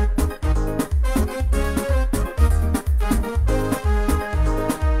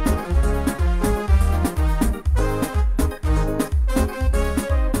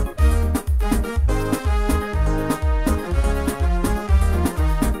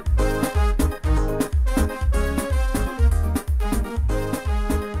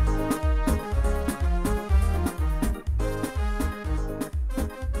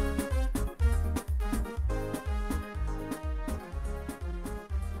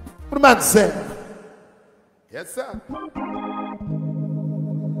 What am I saying? Yes, sir.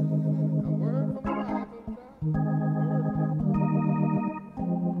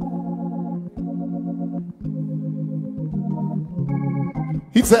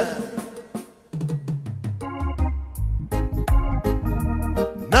 He said,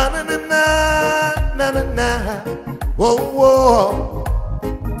 na na na na na na na, whoa whoa,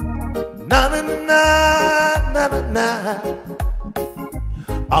 na na na na na na.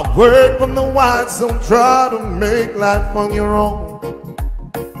 A word from the wise, don't try to make life on your own.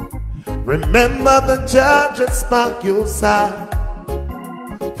 Remember the judge that sparked your side.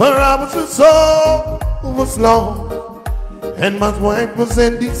 For hours the soul was long, and my wife was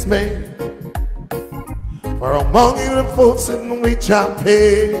in dismay. For among you the folks in which I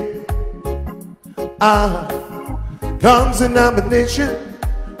pay, comes an nomination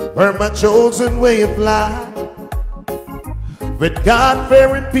for my chosen way of life. With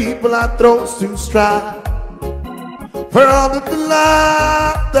God-fearing people I throw to strive. For all of the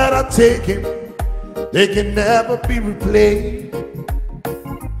life that I've taken, they can never be replaced.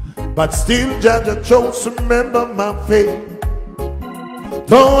 But still, Judge, I chose to remember my faith.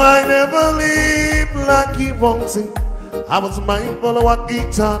 Though I never lived like he wants it, I was mindful of what he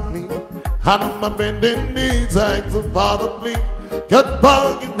taught me. Out of my bending knees, I asked the Father, please, God,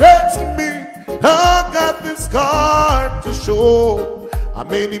 Father, you rescue me. I got this card to show. I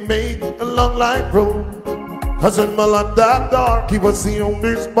made him make a long life road. Cause in my life that dark, he was the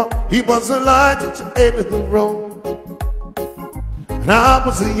only spot. He was the light at the end of the road. And I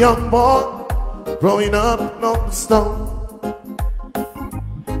was a young boy, growing up on the stone.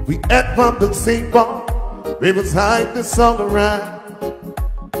 We ate from the same bar, rivers hide this all around.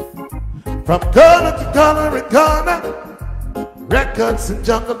 From corner to corner and corner, records and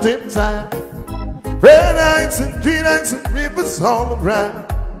jungle tip time. Red lights and green lights and rivers all around.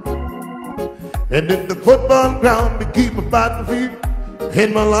 And in the football ground we keep a battlefield,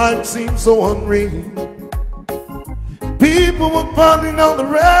 and my life seems so unreal. People were falling on the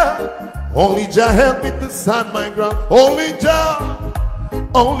road, only Jah helped me to stand my ground. Only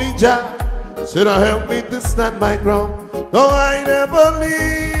Jah should I help me to stand my ground. Though I never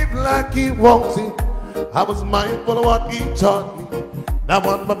lived like he wanted, I was mindful of what he taught me. Now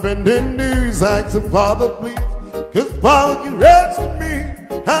on my bending knees, I ask the Father, please, cause Father, you rescue me.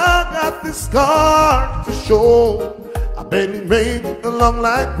 I got this scar to show. I barely made a long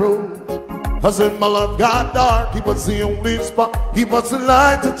life road. Cause in my love got dark, he was the only spot. He was the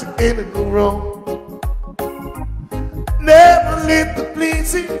light at the end of the road. Never lived to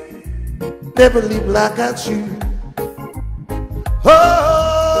please him, never lived like I should.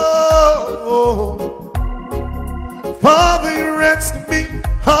 Oh, Father, you rescue me.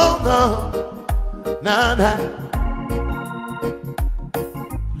 Oh no, nah, nah.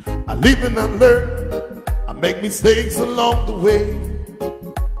 I live and I learn. I make mistakes along the way.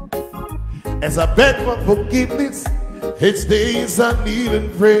 As I beg for forgiveness, each day is I need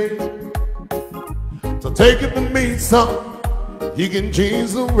and pray. So take it from me, son, you can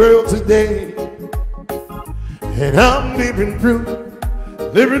change the world today. And I'm living proof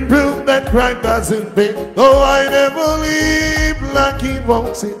that Christ doesn't pay. Though I never lived like he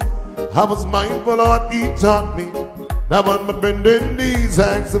wants it, I was mindful of what he taught me. Now on my bending knees,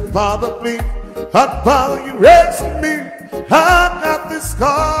 I ask the Father, please, hot Father, you rescue me. I've got the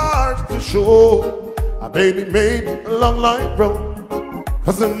scars to show. I baby made a long life road.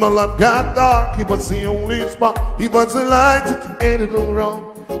 Cause in my life got dark, he was the only spot. He was the light at the end of the road.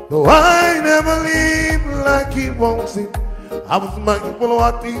 Though I never lived like he wants it, I was mindful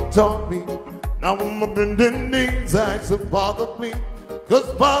of what he taught me. Now on my bending knees, I ask the Father, please, cause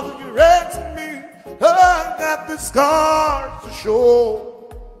Father, you rescue me. I got the scars to show.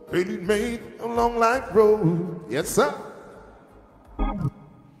 Really made a long life road. Yes, sir.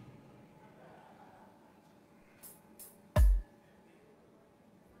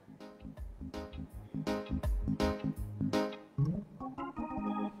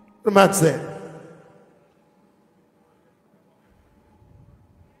 The man said,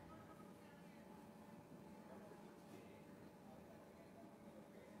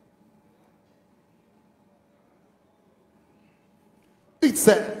 he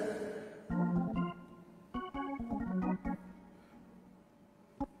said,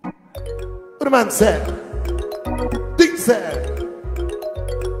 what the man said, he said,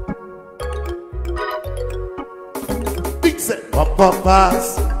 Papa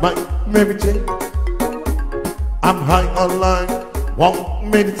pass my Mary Jane. I'm high online, won't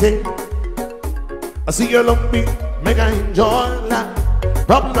meditate. I see you love me, make I enjoy life.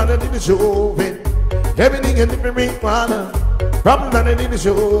 Problem that I need to show it. Everything in the ring, problem that I need to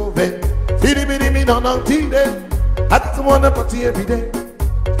show it. Kitty bitty me don't know tea. I got someone up party every day.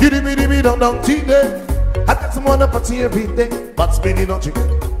 Kitty bitty me don't know tea. I got someone up party every day. But spinning on you,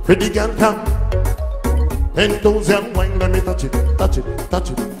 pretty girl come. 10,000 wine, let me touch it, touch it, touch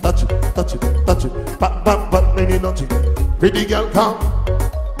it, touch it, touch it, touch it. Pop, pop, pop, let me touch it. Pretty girl come.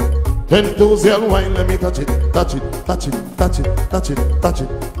 10,000 wine, let me touch it, touch it, touch it, touch it, touch it, touch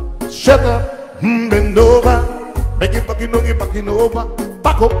it. Shut up, bend over. Make it back in, get back in over.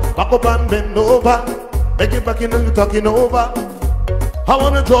 Back up and bend over. Make it back in and you're talking over. I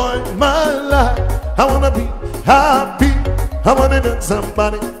wanna join my life. I wanna be happy. I wanna dance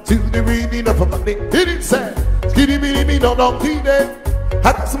somebody to the reading of a money. Did it say, skitty bitty me don't know tea day.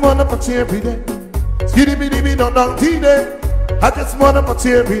 I just wanna party every day. Skitty bitty me don't know tea day. I just wanna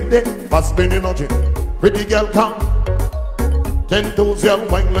party every day. But spending on you, pretty girl come. 10,000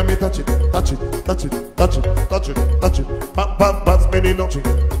 wine, let me touch it, touch it, touch it, touch it, touch it, touch it. Pop, pop, pop, spending on you,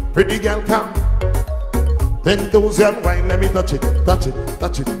 pretty girl come. 10,000 wine, let me touch it, touch it,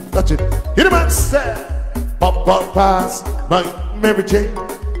 touch it, touch it. Hear the man say, pop, pop, pass my Mary Jane.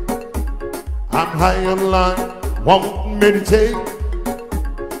 I'm high on line, won't meditate.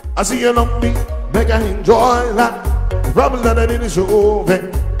 I see you love me, make I enjoy life. Problem that I didn't show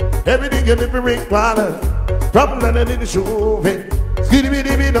it. Everything in the ring, problem that I didn't show it. Skitty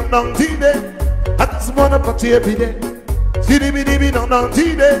bitty bitty don't know tea day. I just wanna party every day. Skitty bitty bitty don't know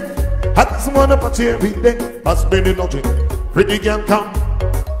tea day. I just wanna party every day. But spending on you, pretty girl come.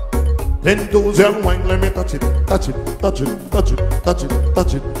 10,000 wine, let me touch it, touch it, touch it, touch it, touch it,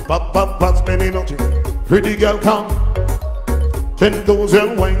 touch it. Pop, pop, pop, spending on you, pretty girl come.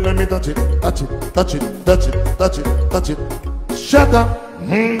 10,000 wine, let me touch it, touch it, touch it, touch it, touch it, touch it. Shut up,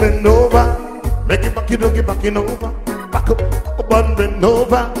 bend over. Make it back, you don't get backing over. Back up and bend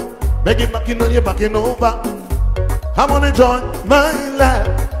over. Make it back, you know you're backing over. I wanna join my life.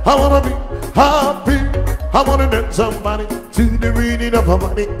 I wanna be happy. I wanna dance somebody to the reading of a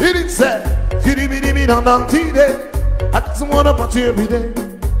money. Did it say, skitty bitty me don't know tea day. I just wanna party every day.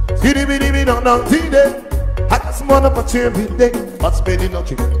 Skitty bitty me don't know tea day. I just wanna party every day. But spending on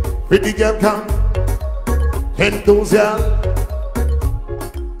you, pretty girl come. 10,000.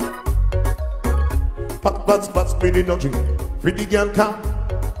 But spinning on you, pretty girl come.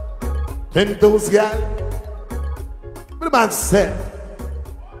 10,000. What the man said?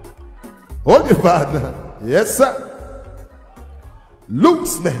 Hold your partner. Yes, sir.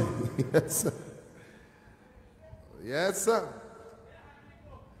 Loose man. Yes, sir. Yes, sir.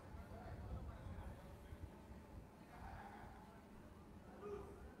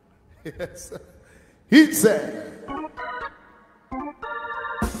 Yes, sir. He said,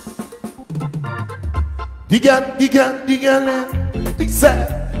 digan, dice,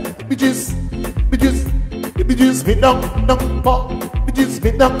 me just, me knock, ball, me just,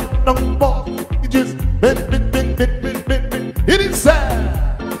 ball, me just, it is sad.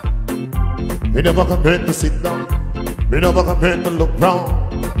 We never compared to sit down, we never compared to look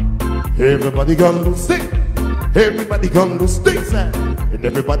round. Everybody gonna lose it, everybody gonna lose things, and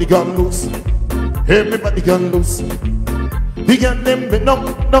everybody gonna lose, everybody gonna lose. We got them be knock,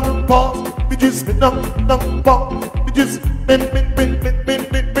 pause, we just be knock, pause, we just bin,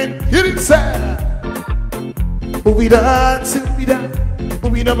 here it's sad. But we dance,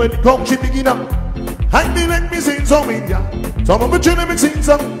 but we never come to begin up. I be like me sing some in ya, some of my children be sing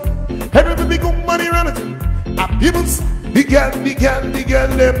some. Everybody go money around it, and people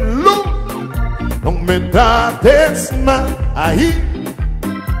digan them low. No me trates mal ahí,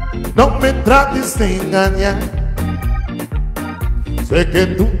 no me trates de engañar. Sé que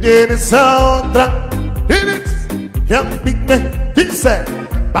tú tienes a otra. Ya me dice,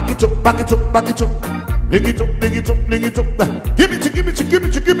 back it up, lick it up. Give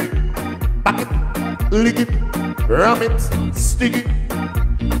me, back it, lick it, ram it, stick it.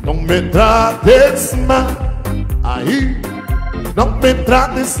 No me trates mal ahí, no me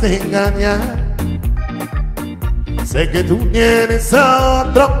trates de engañar. Sé que tú tienes a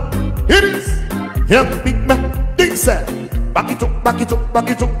otro. It is, ya me dice. Back it up,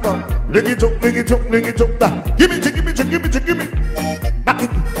 lick it up. Give me. Back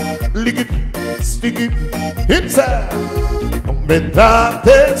it, lick it, stick it, inside. No me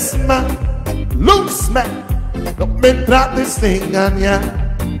trates mal, loose man. No me trates de engañar.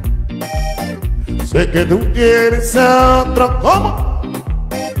 Sé que tú quieres a otro, ¿cómo?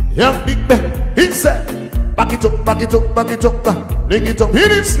 Ya me dice. Back it up, lick it up,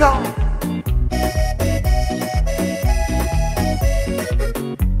 it is now.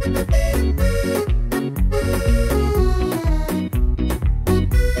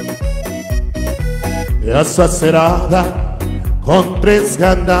 Casa cerrada con 3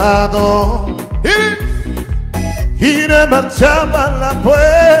 gandados y me marchaba a la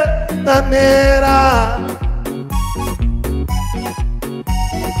puertanera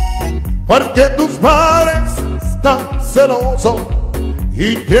porque tus padres están celosos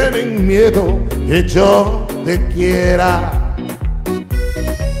y tienen miedo que yo te quiera.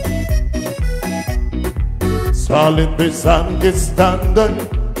 Salen pensando estando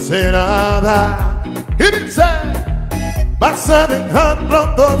encerrada. Y dice, vas a dejar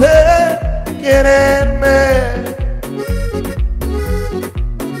pronto de quererme.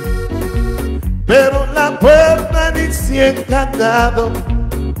 Pero la puerta dice encantado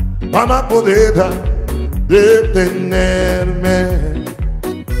para poder detenerme.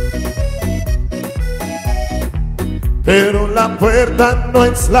 Pero la puerta no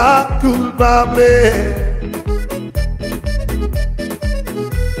es la culpable.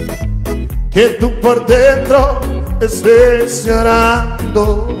 Que tú por dentro estés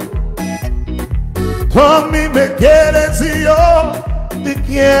llorando. Tú a mí me quieres y yo te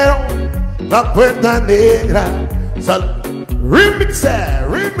quiero. La puerta negra. Remix.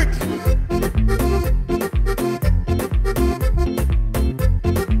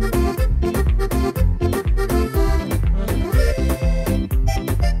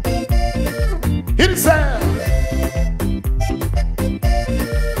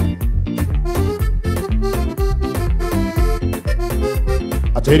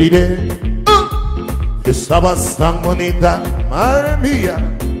 Te diré que estabas tan bonita, madre mía,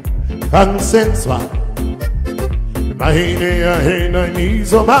 tan sensual. Me imaginé ajena y me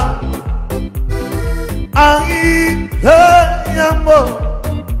hizo mal. Ay, ay, amor.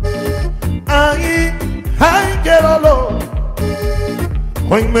 Ay, ay, qué dolor.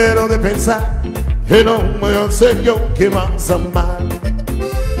 Hoy mero de pensar que no me sé yo que vas a amar.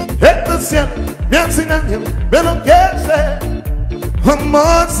 Estos cielos me hacen daño, me enloquece.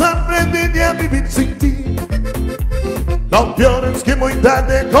 Jamás aprendí a vivir sin ti. Lo peor es que muy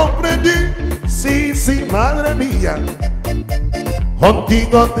tarde comprendí. Sí, madre mía.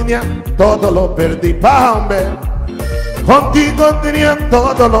 Contigo tenía todo, lo perdí, hombre. Contigo tenía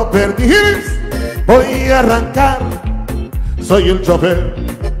todo, lo perdí. Voy a arrancar. Soy el chofer.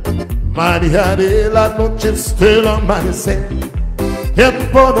 Manejaré la noche hasta el amanecer.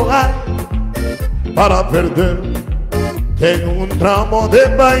 Tiempo no hay para perder. Tengo un tramo de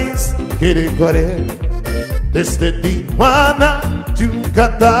país que recorrer desde Tijuana,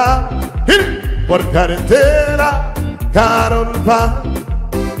 Yucatán, por carretera, Carolina.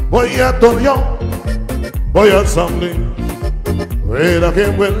 Voy a Torreón, voy a San Luis. Pero que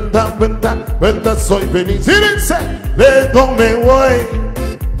vuelta, soy feliz. Y dice, luego me voy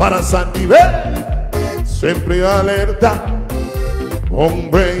para San Nivel. siempre alerta.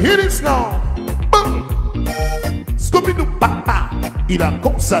 Hombre, it is now. Boom. Scooby-Doo, papá. Y la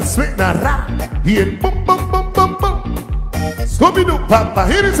cosa suena ra. Y el bum, bum, bum, bum, bum. Scooby-Doo, papá,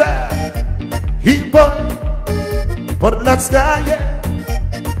 it is there. Y voy por las calles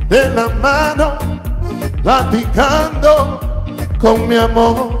de la mano, platicando con mi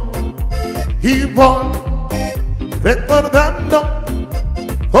amor. Y voy recordando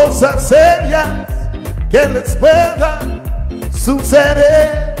cosas serias que les puedan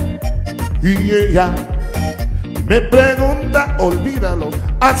suceder. Y ella me pregunta, olvídalo,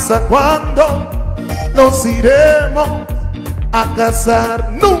 ¿hasta cuándo nos iremos a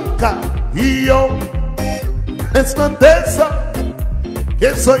casar? Nunca. Y yo les contesto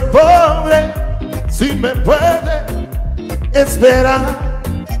que soy pobre, si me puede esperar.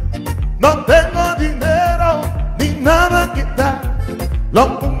 No tengo dinero ni nada que dar,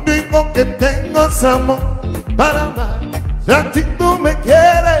 lo único que tengo es amor para amar. Si a ti tú me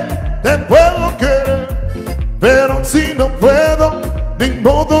quieres, te puedo querer, pero si no puedo, ni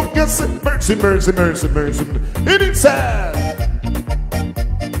modo que hacer. Mercy, mercy, mercy, mercy. It is sad.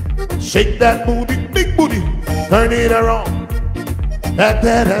 Shake that booty, big booty, turn it around. Back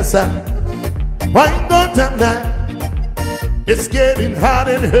that ass up. Wind on time now. It's getting hot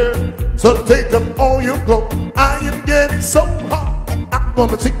in here, so take up all your clothes. I am getting so hot. I'm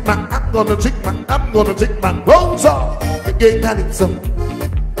gonna take my clothes off. Reggae got it so.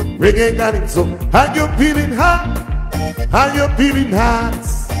 Reggae got it so. Are you feeling hot? Are you feeling hot?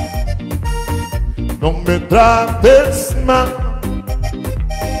 No me trates mal.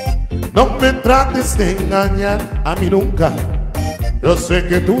 No me trates de engañar a mí nunca. Yo sé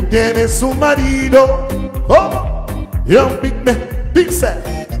que tú tienes un marido. Oh, you're a big man, big set.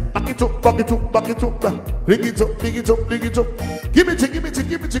 Back it up, back it up, back it up. Bring it up, bring it up, bring it up. Give it, give it,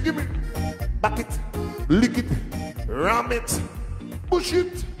 give it, give it. Back it, lick it, ram it, push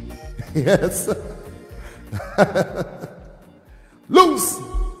it. Yes. Loose.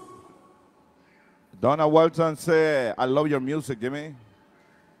 Donna Walton say, I love your music, Jimmy.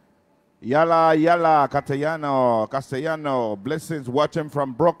 Yala, yala, Castellano. Blessings watching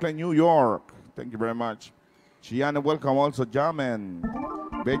from Brooklyn, New York. Thank you very much. Chiana, welcome also, Jamin.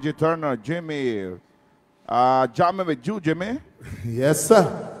 Veggie Turner, Jimmy. Jamin with you, Jimmy? Yes, sir.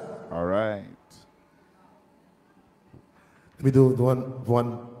 All right. Let me do the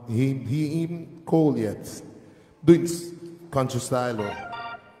one. He ain't cold yet. Doing country style.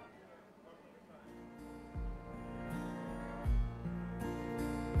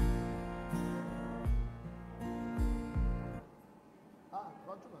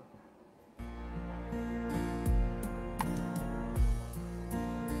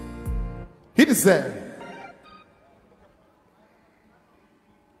 He just said,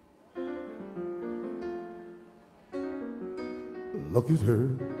 look at her,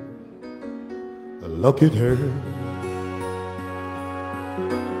 look at her.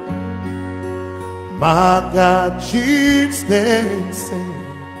 My God, she's dancing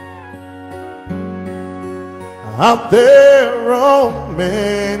out there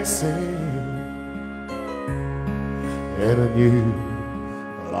romancing, and a new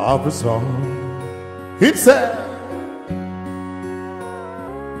love song. It said,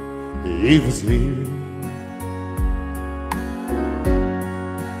 he was here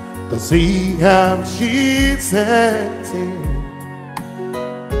to see how she's acting.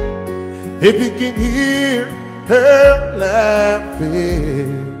 If you can hear her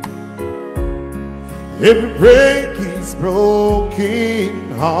laughing, every break his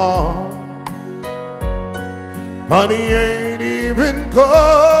broken heart. But he ain't even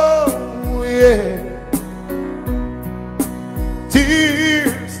cold yet.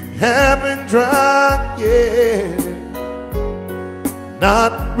 Tears haven't dried yet.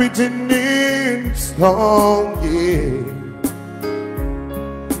 Not written in stone yet.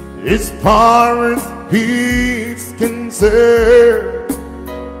 As far as he's concerned,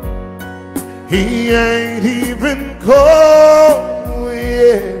 he ain't even cold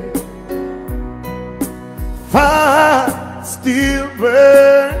yet. Fire still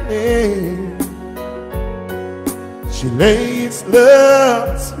burning. She lays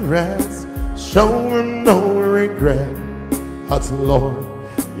love to rest, showing no regret. Hearts, Lord,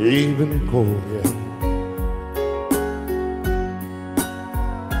 even cold yet.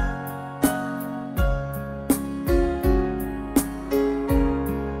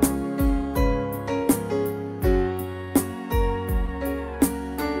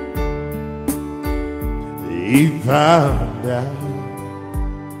 He found out,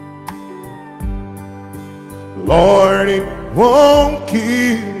 Lord, it won't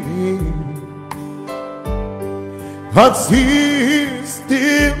kill him. 'cause he's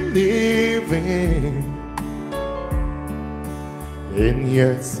still living. And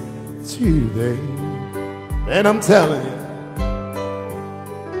yesterday, and I'm telling you,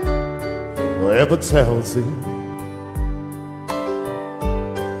 whoever tells you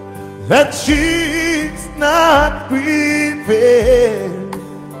that she's not grieving,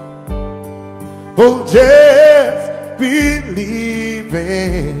 oh, just believing.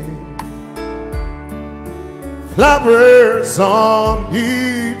 Flowers on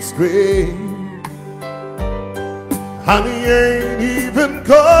each grave, honey ain't even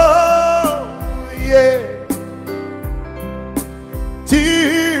cold yet.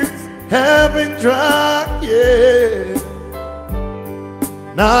 Tears haven't dried yet,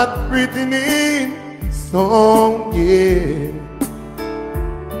 not written in song yet.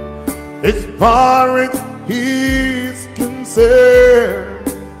 As far as he's concerned,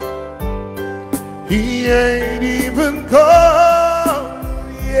 he ain't even come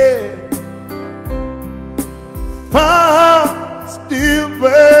yet. Fire still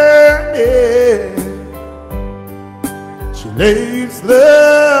burning. She lays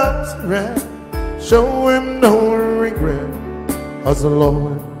love's wrath, show him no regret, 'cause the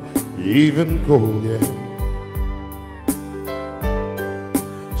Lord even go yet.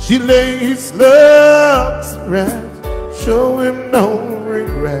 She lays love's wrath, show him no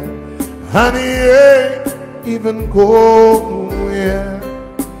regret. Honey ain't even go yet.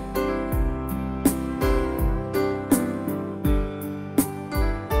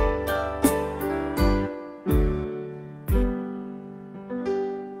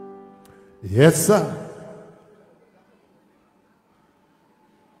 Yes, sir.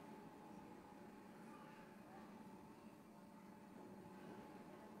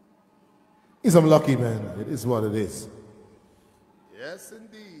 He's a lucky man. It is what it is. Yes,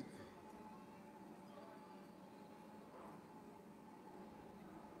 indeed.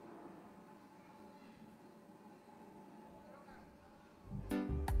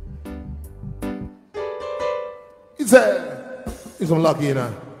 He's unlucky, you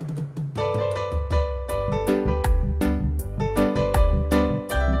know.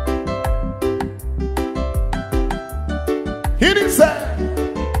 Here he said,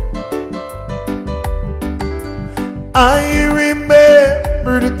 I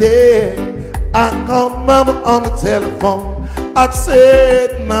remember the day I called Mama on the telephone. I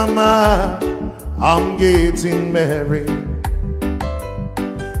said, Mama, I'm getting married.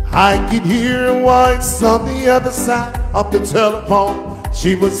 I could hear a voice on the other side of the telephone.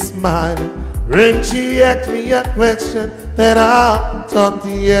 She was smiling when she asked me a question that I thought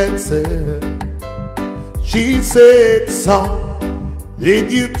the answer. She said, son, did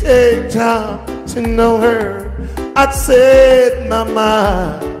you take time to know her? I said,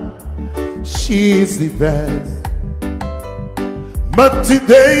 Mama, she's the best. But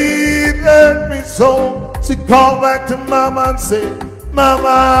today it hurt me so to call back to Mama and say,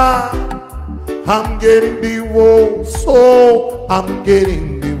 Mama, I'm getting divorced, so I'm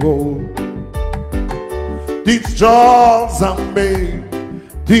getting divorced. These jobs I made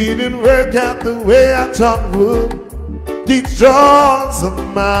didn't work out the way I thought it would. These jobs of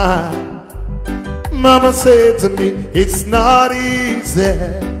mine, Mama said to me, it's not easy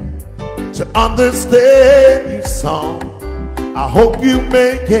to understand your song. I hope you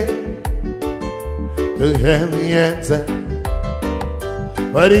make it to hear the answer.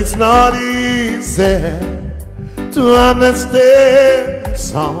 But it's not easy to understand the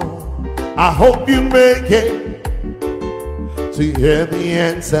song. I hope you make it to hear the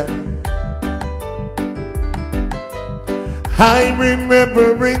answer. I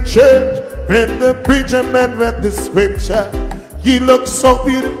remember in church when the preacher man read the scripture. He looked so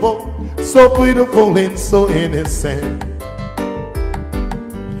beautiful and so innocent.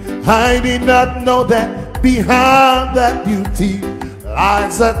 I did not know that behind that beauty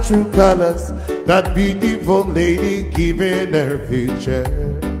lies the true colors that beautiful lady giving her future.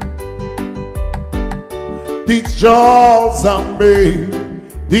 These jaws I made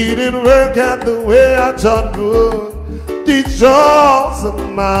didn't work out the way I thought would. These jaws of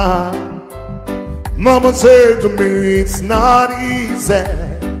mine, Mama said to me, it's not easy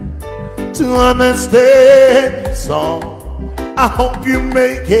to understand your song. I hope you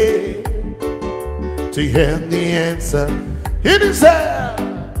make it to hear the answer. It is there.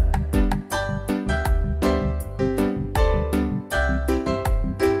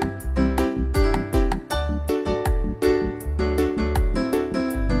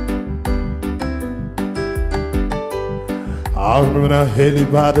 I remember when I held you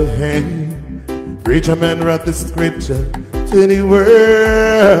by the hand, preacher man read the scripture to the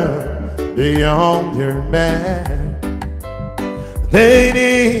world beyond your man.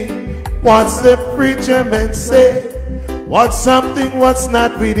 Lady, what's the preacher man say? What's something what's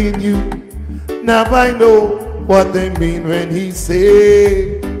not within you? Now I know what they mean when he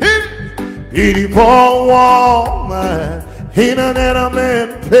say, pity for woman, he don't let a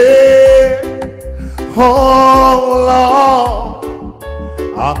man play. Oh Lord,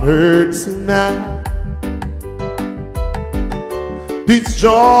 I'm hurt tonight. This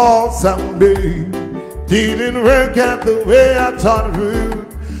job someday didn't work out the way I thought it would.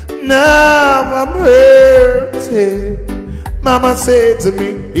 Now I'm hurting. Mama said to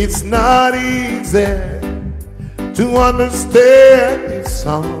me, it's not easy to understand this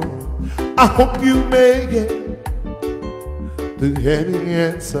song. I hope you make it to any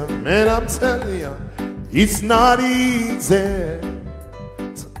answer. Man, I'm telling you, it's not easy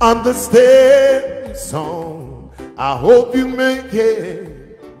to understand this song. I hope you make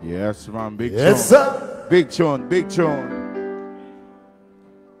it. Yes, man, big tune. Yes, sir. Big tune, big tune.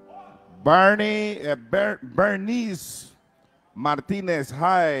 Bernice Martinez,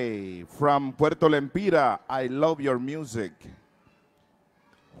 hi, from Puerto Lempira. I love your music.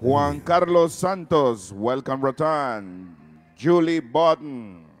 Juan Carlos Santos, welcome, Roatan. Julie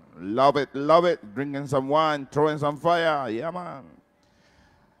Bodden, love it, love it. Drinking some wine, throwing some fire, yeah, man.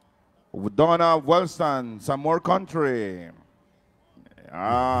 Donna Wellston, some more country.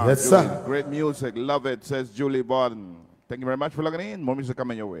 Ah, yes, Julie, sir. great music, love it, says Julie Bodden. Thank you very much for logging in. More music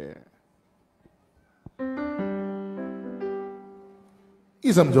coming your way.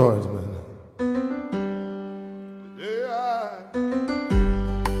 Eat some joys, man.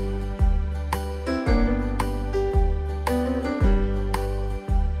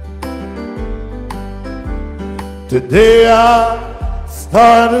 Today I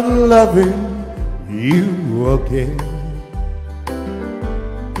started loving you again.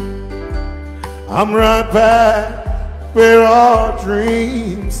 I'm right back where our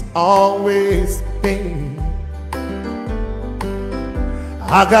dreams always been.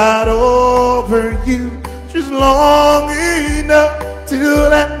 I got over you just long enough to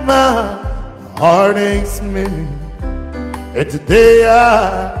let my heartaches mend. And today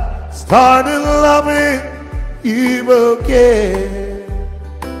I started loving you again.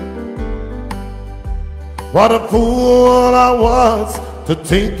 What a fool I was to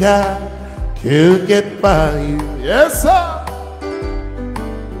think I could get by you. Yes, sir.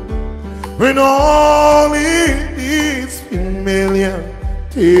 When all it is a million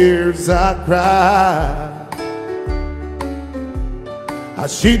tears I cried, I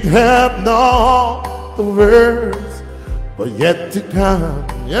should have known the words, but yet to come.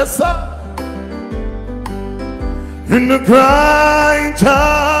 Yes, sir. In the crying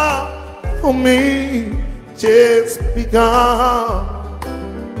time for me just begun.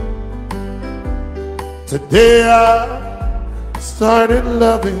 Today I started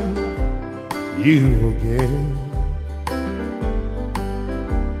loving you again.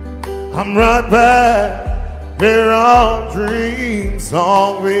 I'm right back where our dreams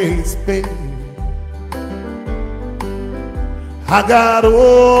always been. I got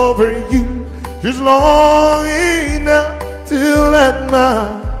over you just long enough to let my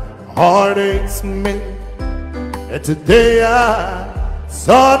heartaches mend. And today I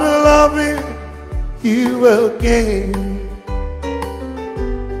started loving you again.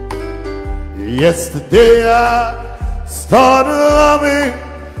 Yesterday I started loving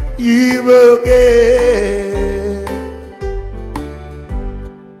you again.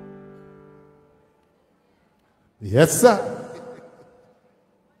 Yes, sir.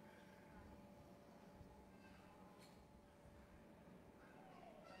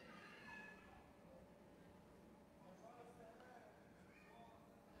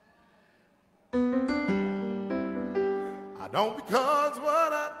 I don't because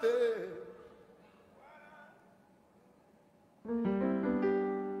what I did.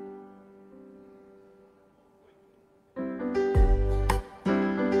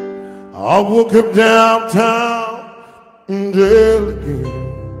 I woke up downtown in jail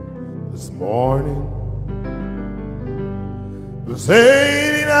again this morning. The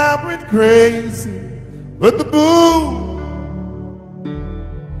saying I went crazy with the boo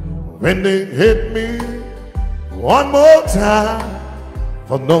when they hit me one more time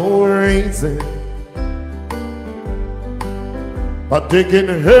for no reason. But they can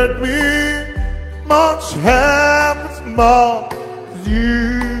hurt me much half as much as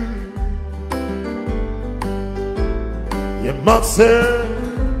you. You must say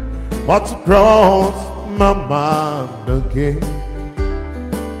what's across my mind again.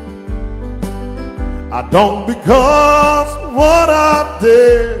 I don't because what I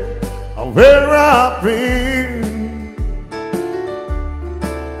did or where I've been.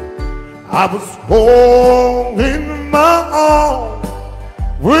 I was holding my arms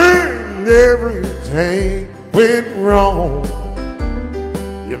when everything went wrong.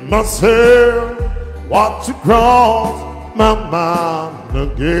 You must have walked across my mind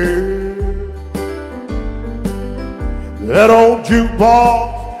again. That old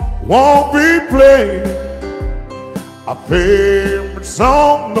jukebox won't be playing a favorite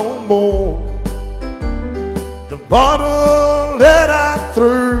song no more. The bottle that I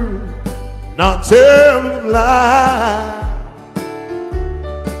threw, not telling a lie.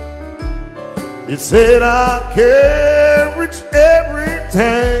 It said I carried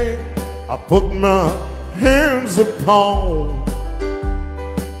everything I put my hands upon,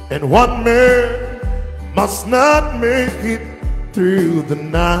 and one man must not make it through the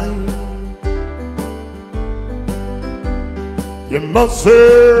night. You must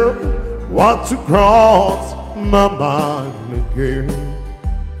have what's across my mind again.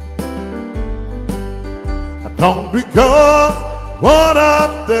 Not because what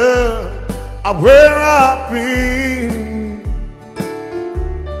I've done or where I've been.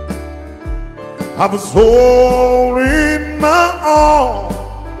 I was holding my arm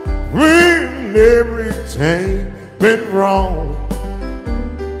when everything went wrong.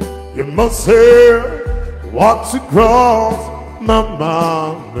 You must have what's across my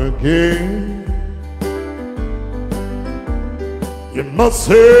mind again. You must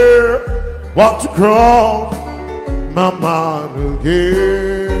have what's across my mind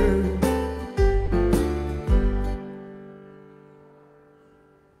again.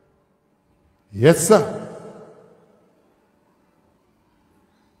 Yes, sir.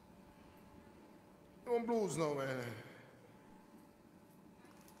 Doing blues no, man.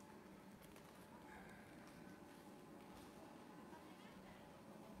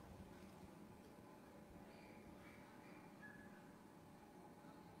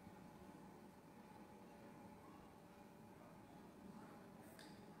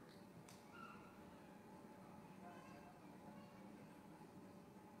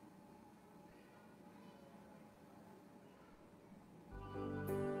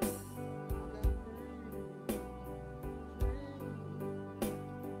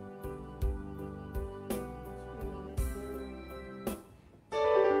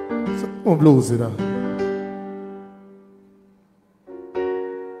 I'm gonna blues it up.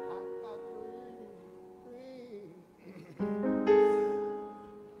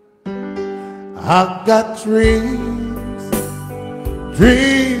 I've got dreams,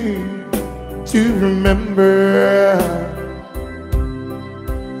 dreams to remember.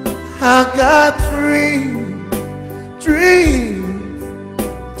 I've got dreams, dreams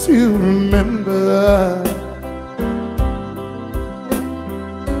to remember.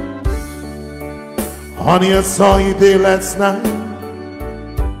 Honey, I saw you there last night.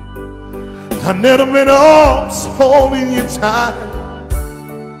 I never been arms holding you tight.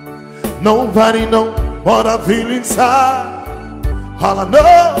 Nobody knows what I feel inside. All I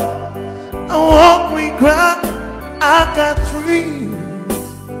know, I walk, we cry. I got dreams,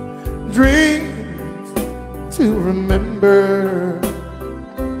 dreams to remember.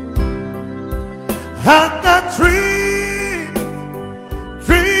 I got dreams,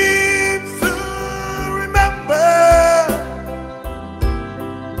 dreams to remember.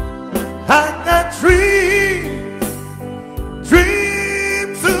 I got dreams,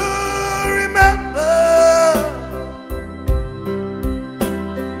 dreams to remember.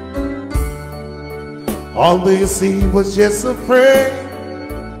 All they see was just a friend,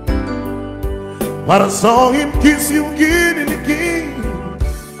 but I saw him kiss you again and again.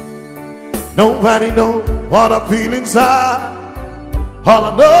 Nobody knows what I feel inside. All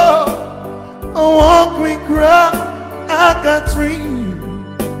I know, I walk, we cry. I got dreams,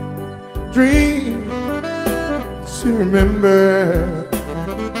 dreams to remember.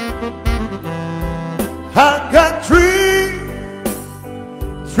 I got dreams,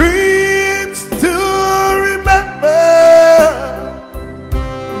 dreams to remember.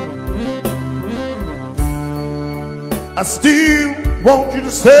 I still want you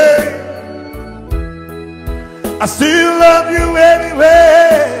to stay. I still love you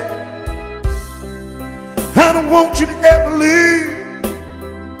anyway. I don't want you to ever leave,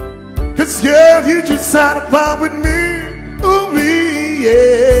 'cause girl, you just satisfied with me. Ooh,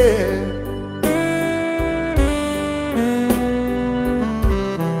 yeah.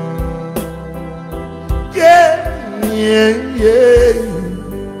 Yeah, yeah, yeah.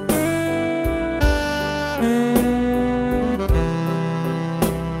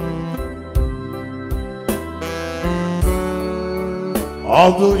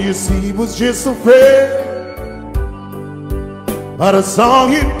 Although you see was just a friend, but I saw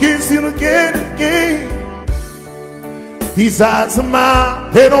him kissing again and again. These eyes of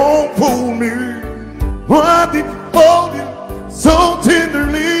mine, they don't fool me. Why did you hold him so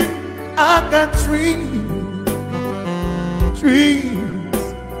tenderly? I got dreams,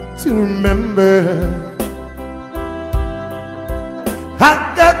 dreams to remember.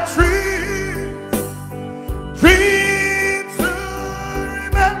 I got dreams, dreams to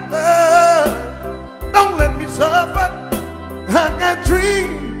remember. Don't let me suffer. I got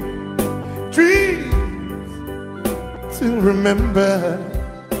dreams, dreams to remember.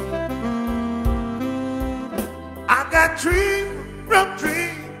 I got dreams,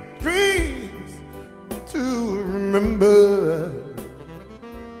 dreams to remember.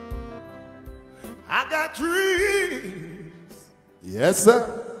 I got dreams. Yes, sir.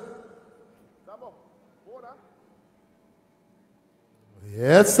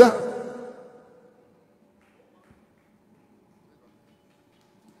 Yes, sir.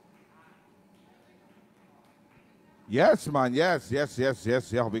 Yes, man. Yes. Yeah,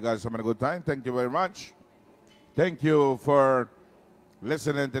 hope you guys having a good time. Thank you very much. Thank you for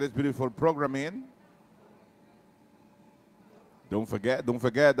listening to this beautiful programming. Don't forget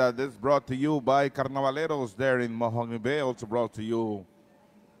that this is brought to you by Carnavaleros there in Mahogany Bay. Also brought to you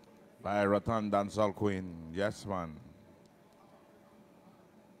by Roatan Dancehall Queen. Yes, man.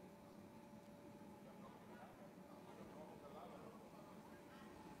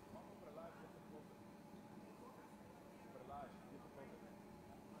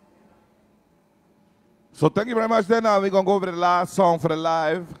 So thank you very much. Then we're going to go over the last song for the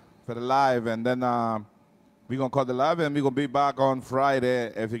live, and then we're going to cut the live, and we're going to be back on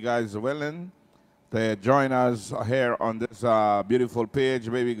Friday if you guys are willing to join us here on this beautiful page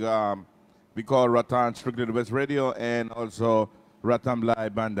where we call Roatan Strictly the Best Radio and also Roatan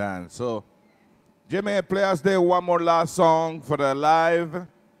Live Bandance. So Jimmy, play us there one more last song for the live.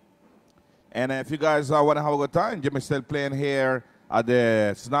 And if you guys want to have a good time, Jimmy's still playing here at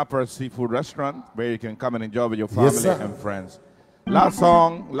the Snapper Seafood Restaurant, where you can come and enjoy with your family and friends. Last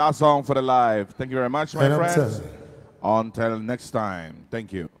song for the live. Thank you very much, my friends. Until next time.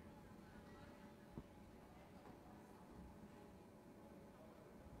 Thank you.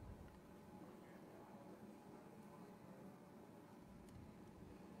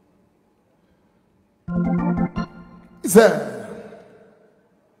 Sir.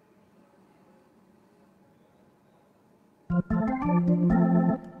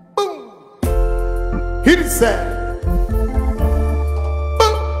 Boom. Hit it, sir. Boom.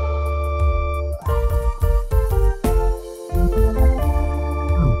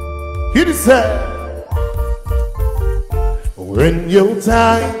 Hit it, sir. When you're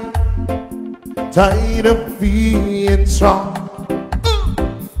tired of being strong,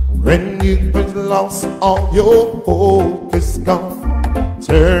 when you've lost all your hope is gone,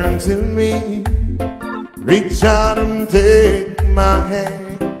 turn to me. Reach out and take my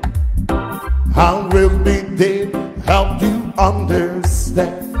hand. I will be there to help you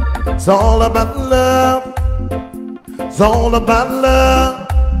understand. It's all about love. It's all about love.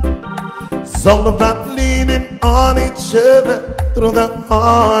 It's all about leaning on each other through the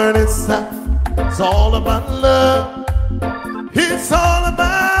hardest time. It's all about love. It's all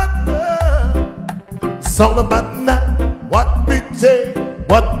about love. It's all about not what we take,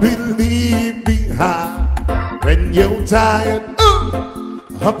 what we leave behind. When you're tired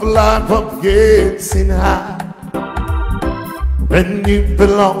of life, of getting high, when you've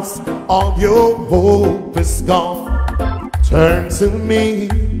lost all your hope is gone, turn to me,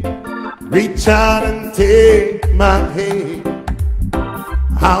 reach out and take my hand.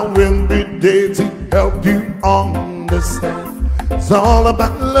 I will be there to help you understand. It's all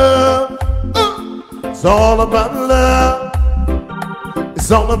about love. It's all about love. It's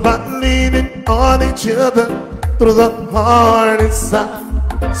all about leaning on each other through the hardest time.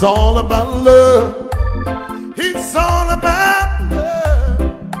 It's all about love. It's all about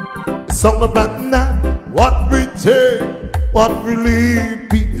love. It's all about not what we take, what we leave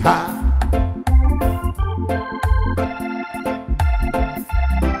behind.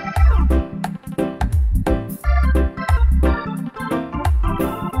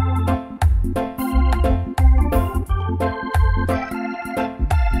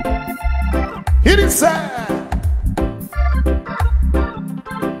 Hit it, sir.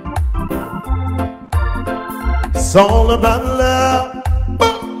 It's all about love.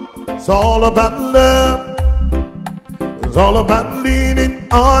 It's all about love. It's all about leaning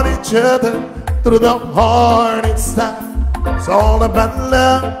on each other through the hardest time. It's all about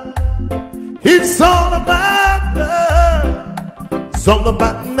love. It's all about love. It's all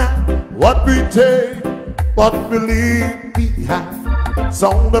about not what we take, what we leave behind. It's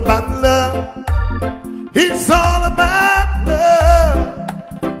all about love. It's all about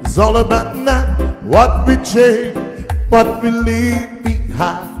love. It's all about not what we change, what we leave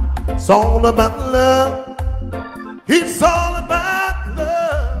behind. It's all about love. It's all about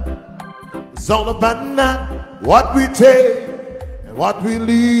love. It's all about not what we take and what we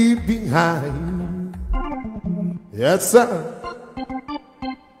leave behind. Yes, sir.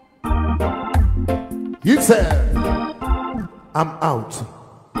 You said, I'm out.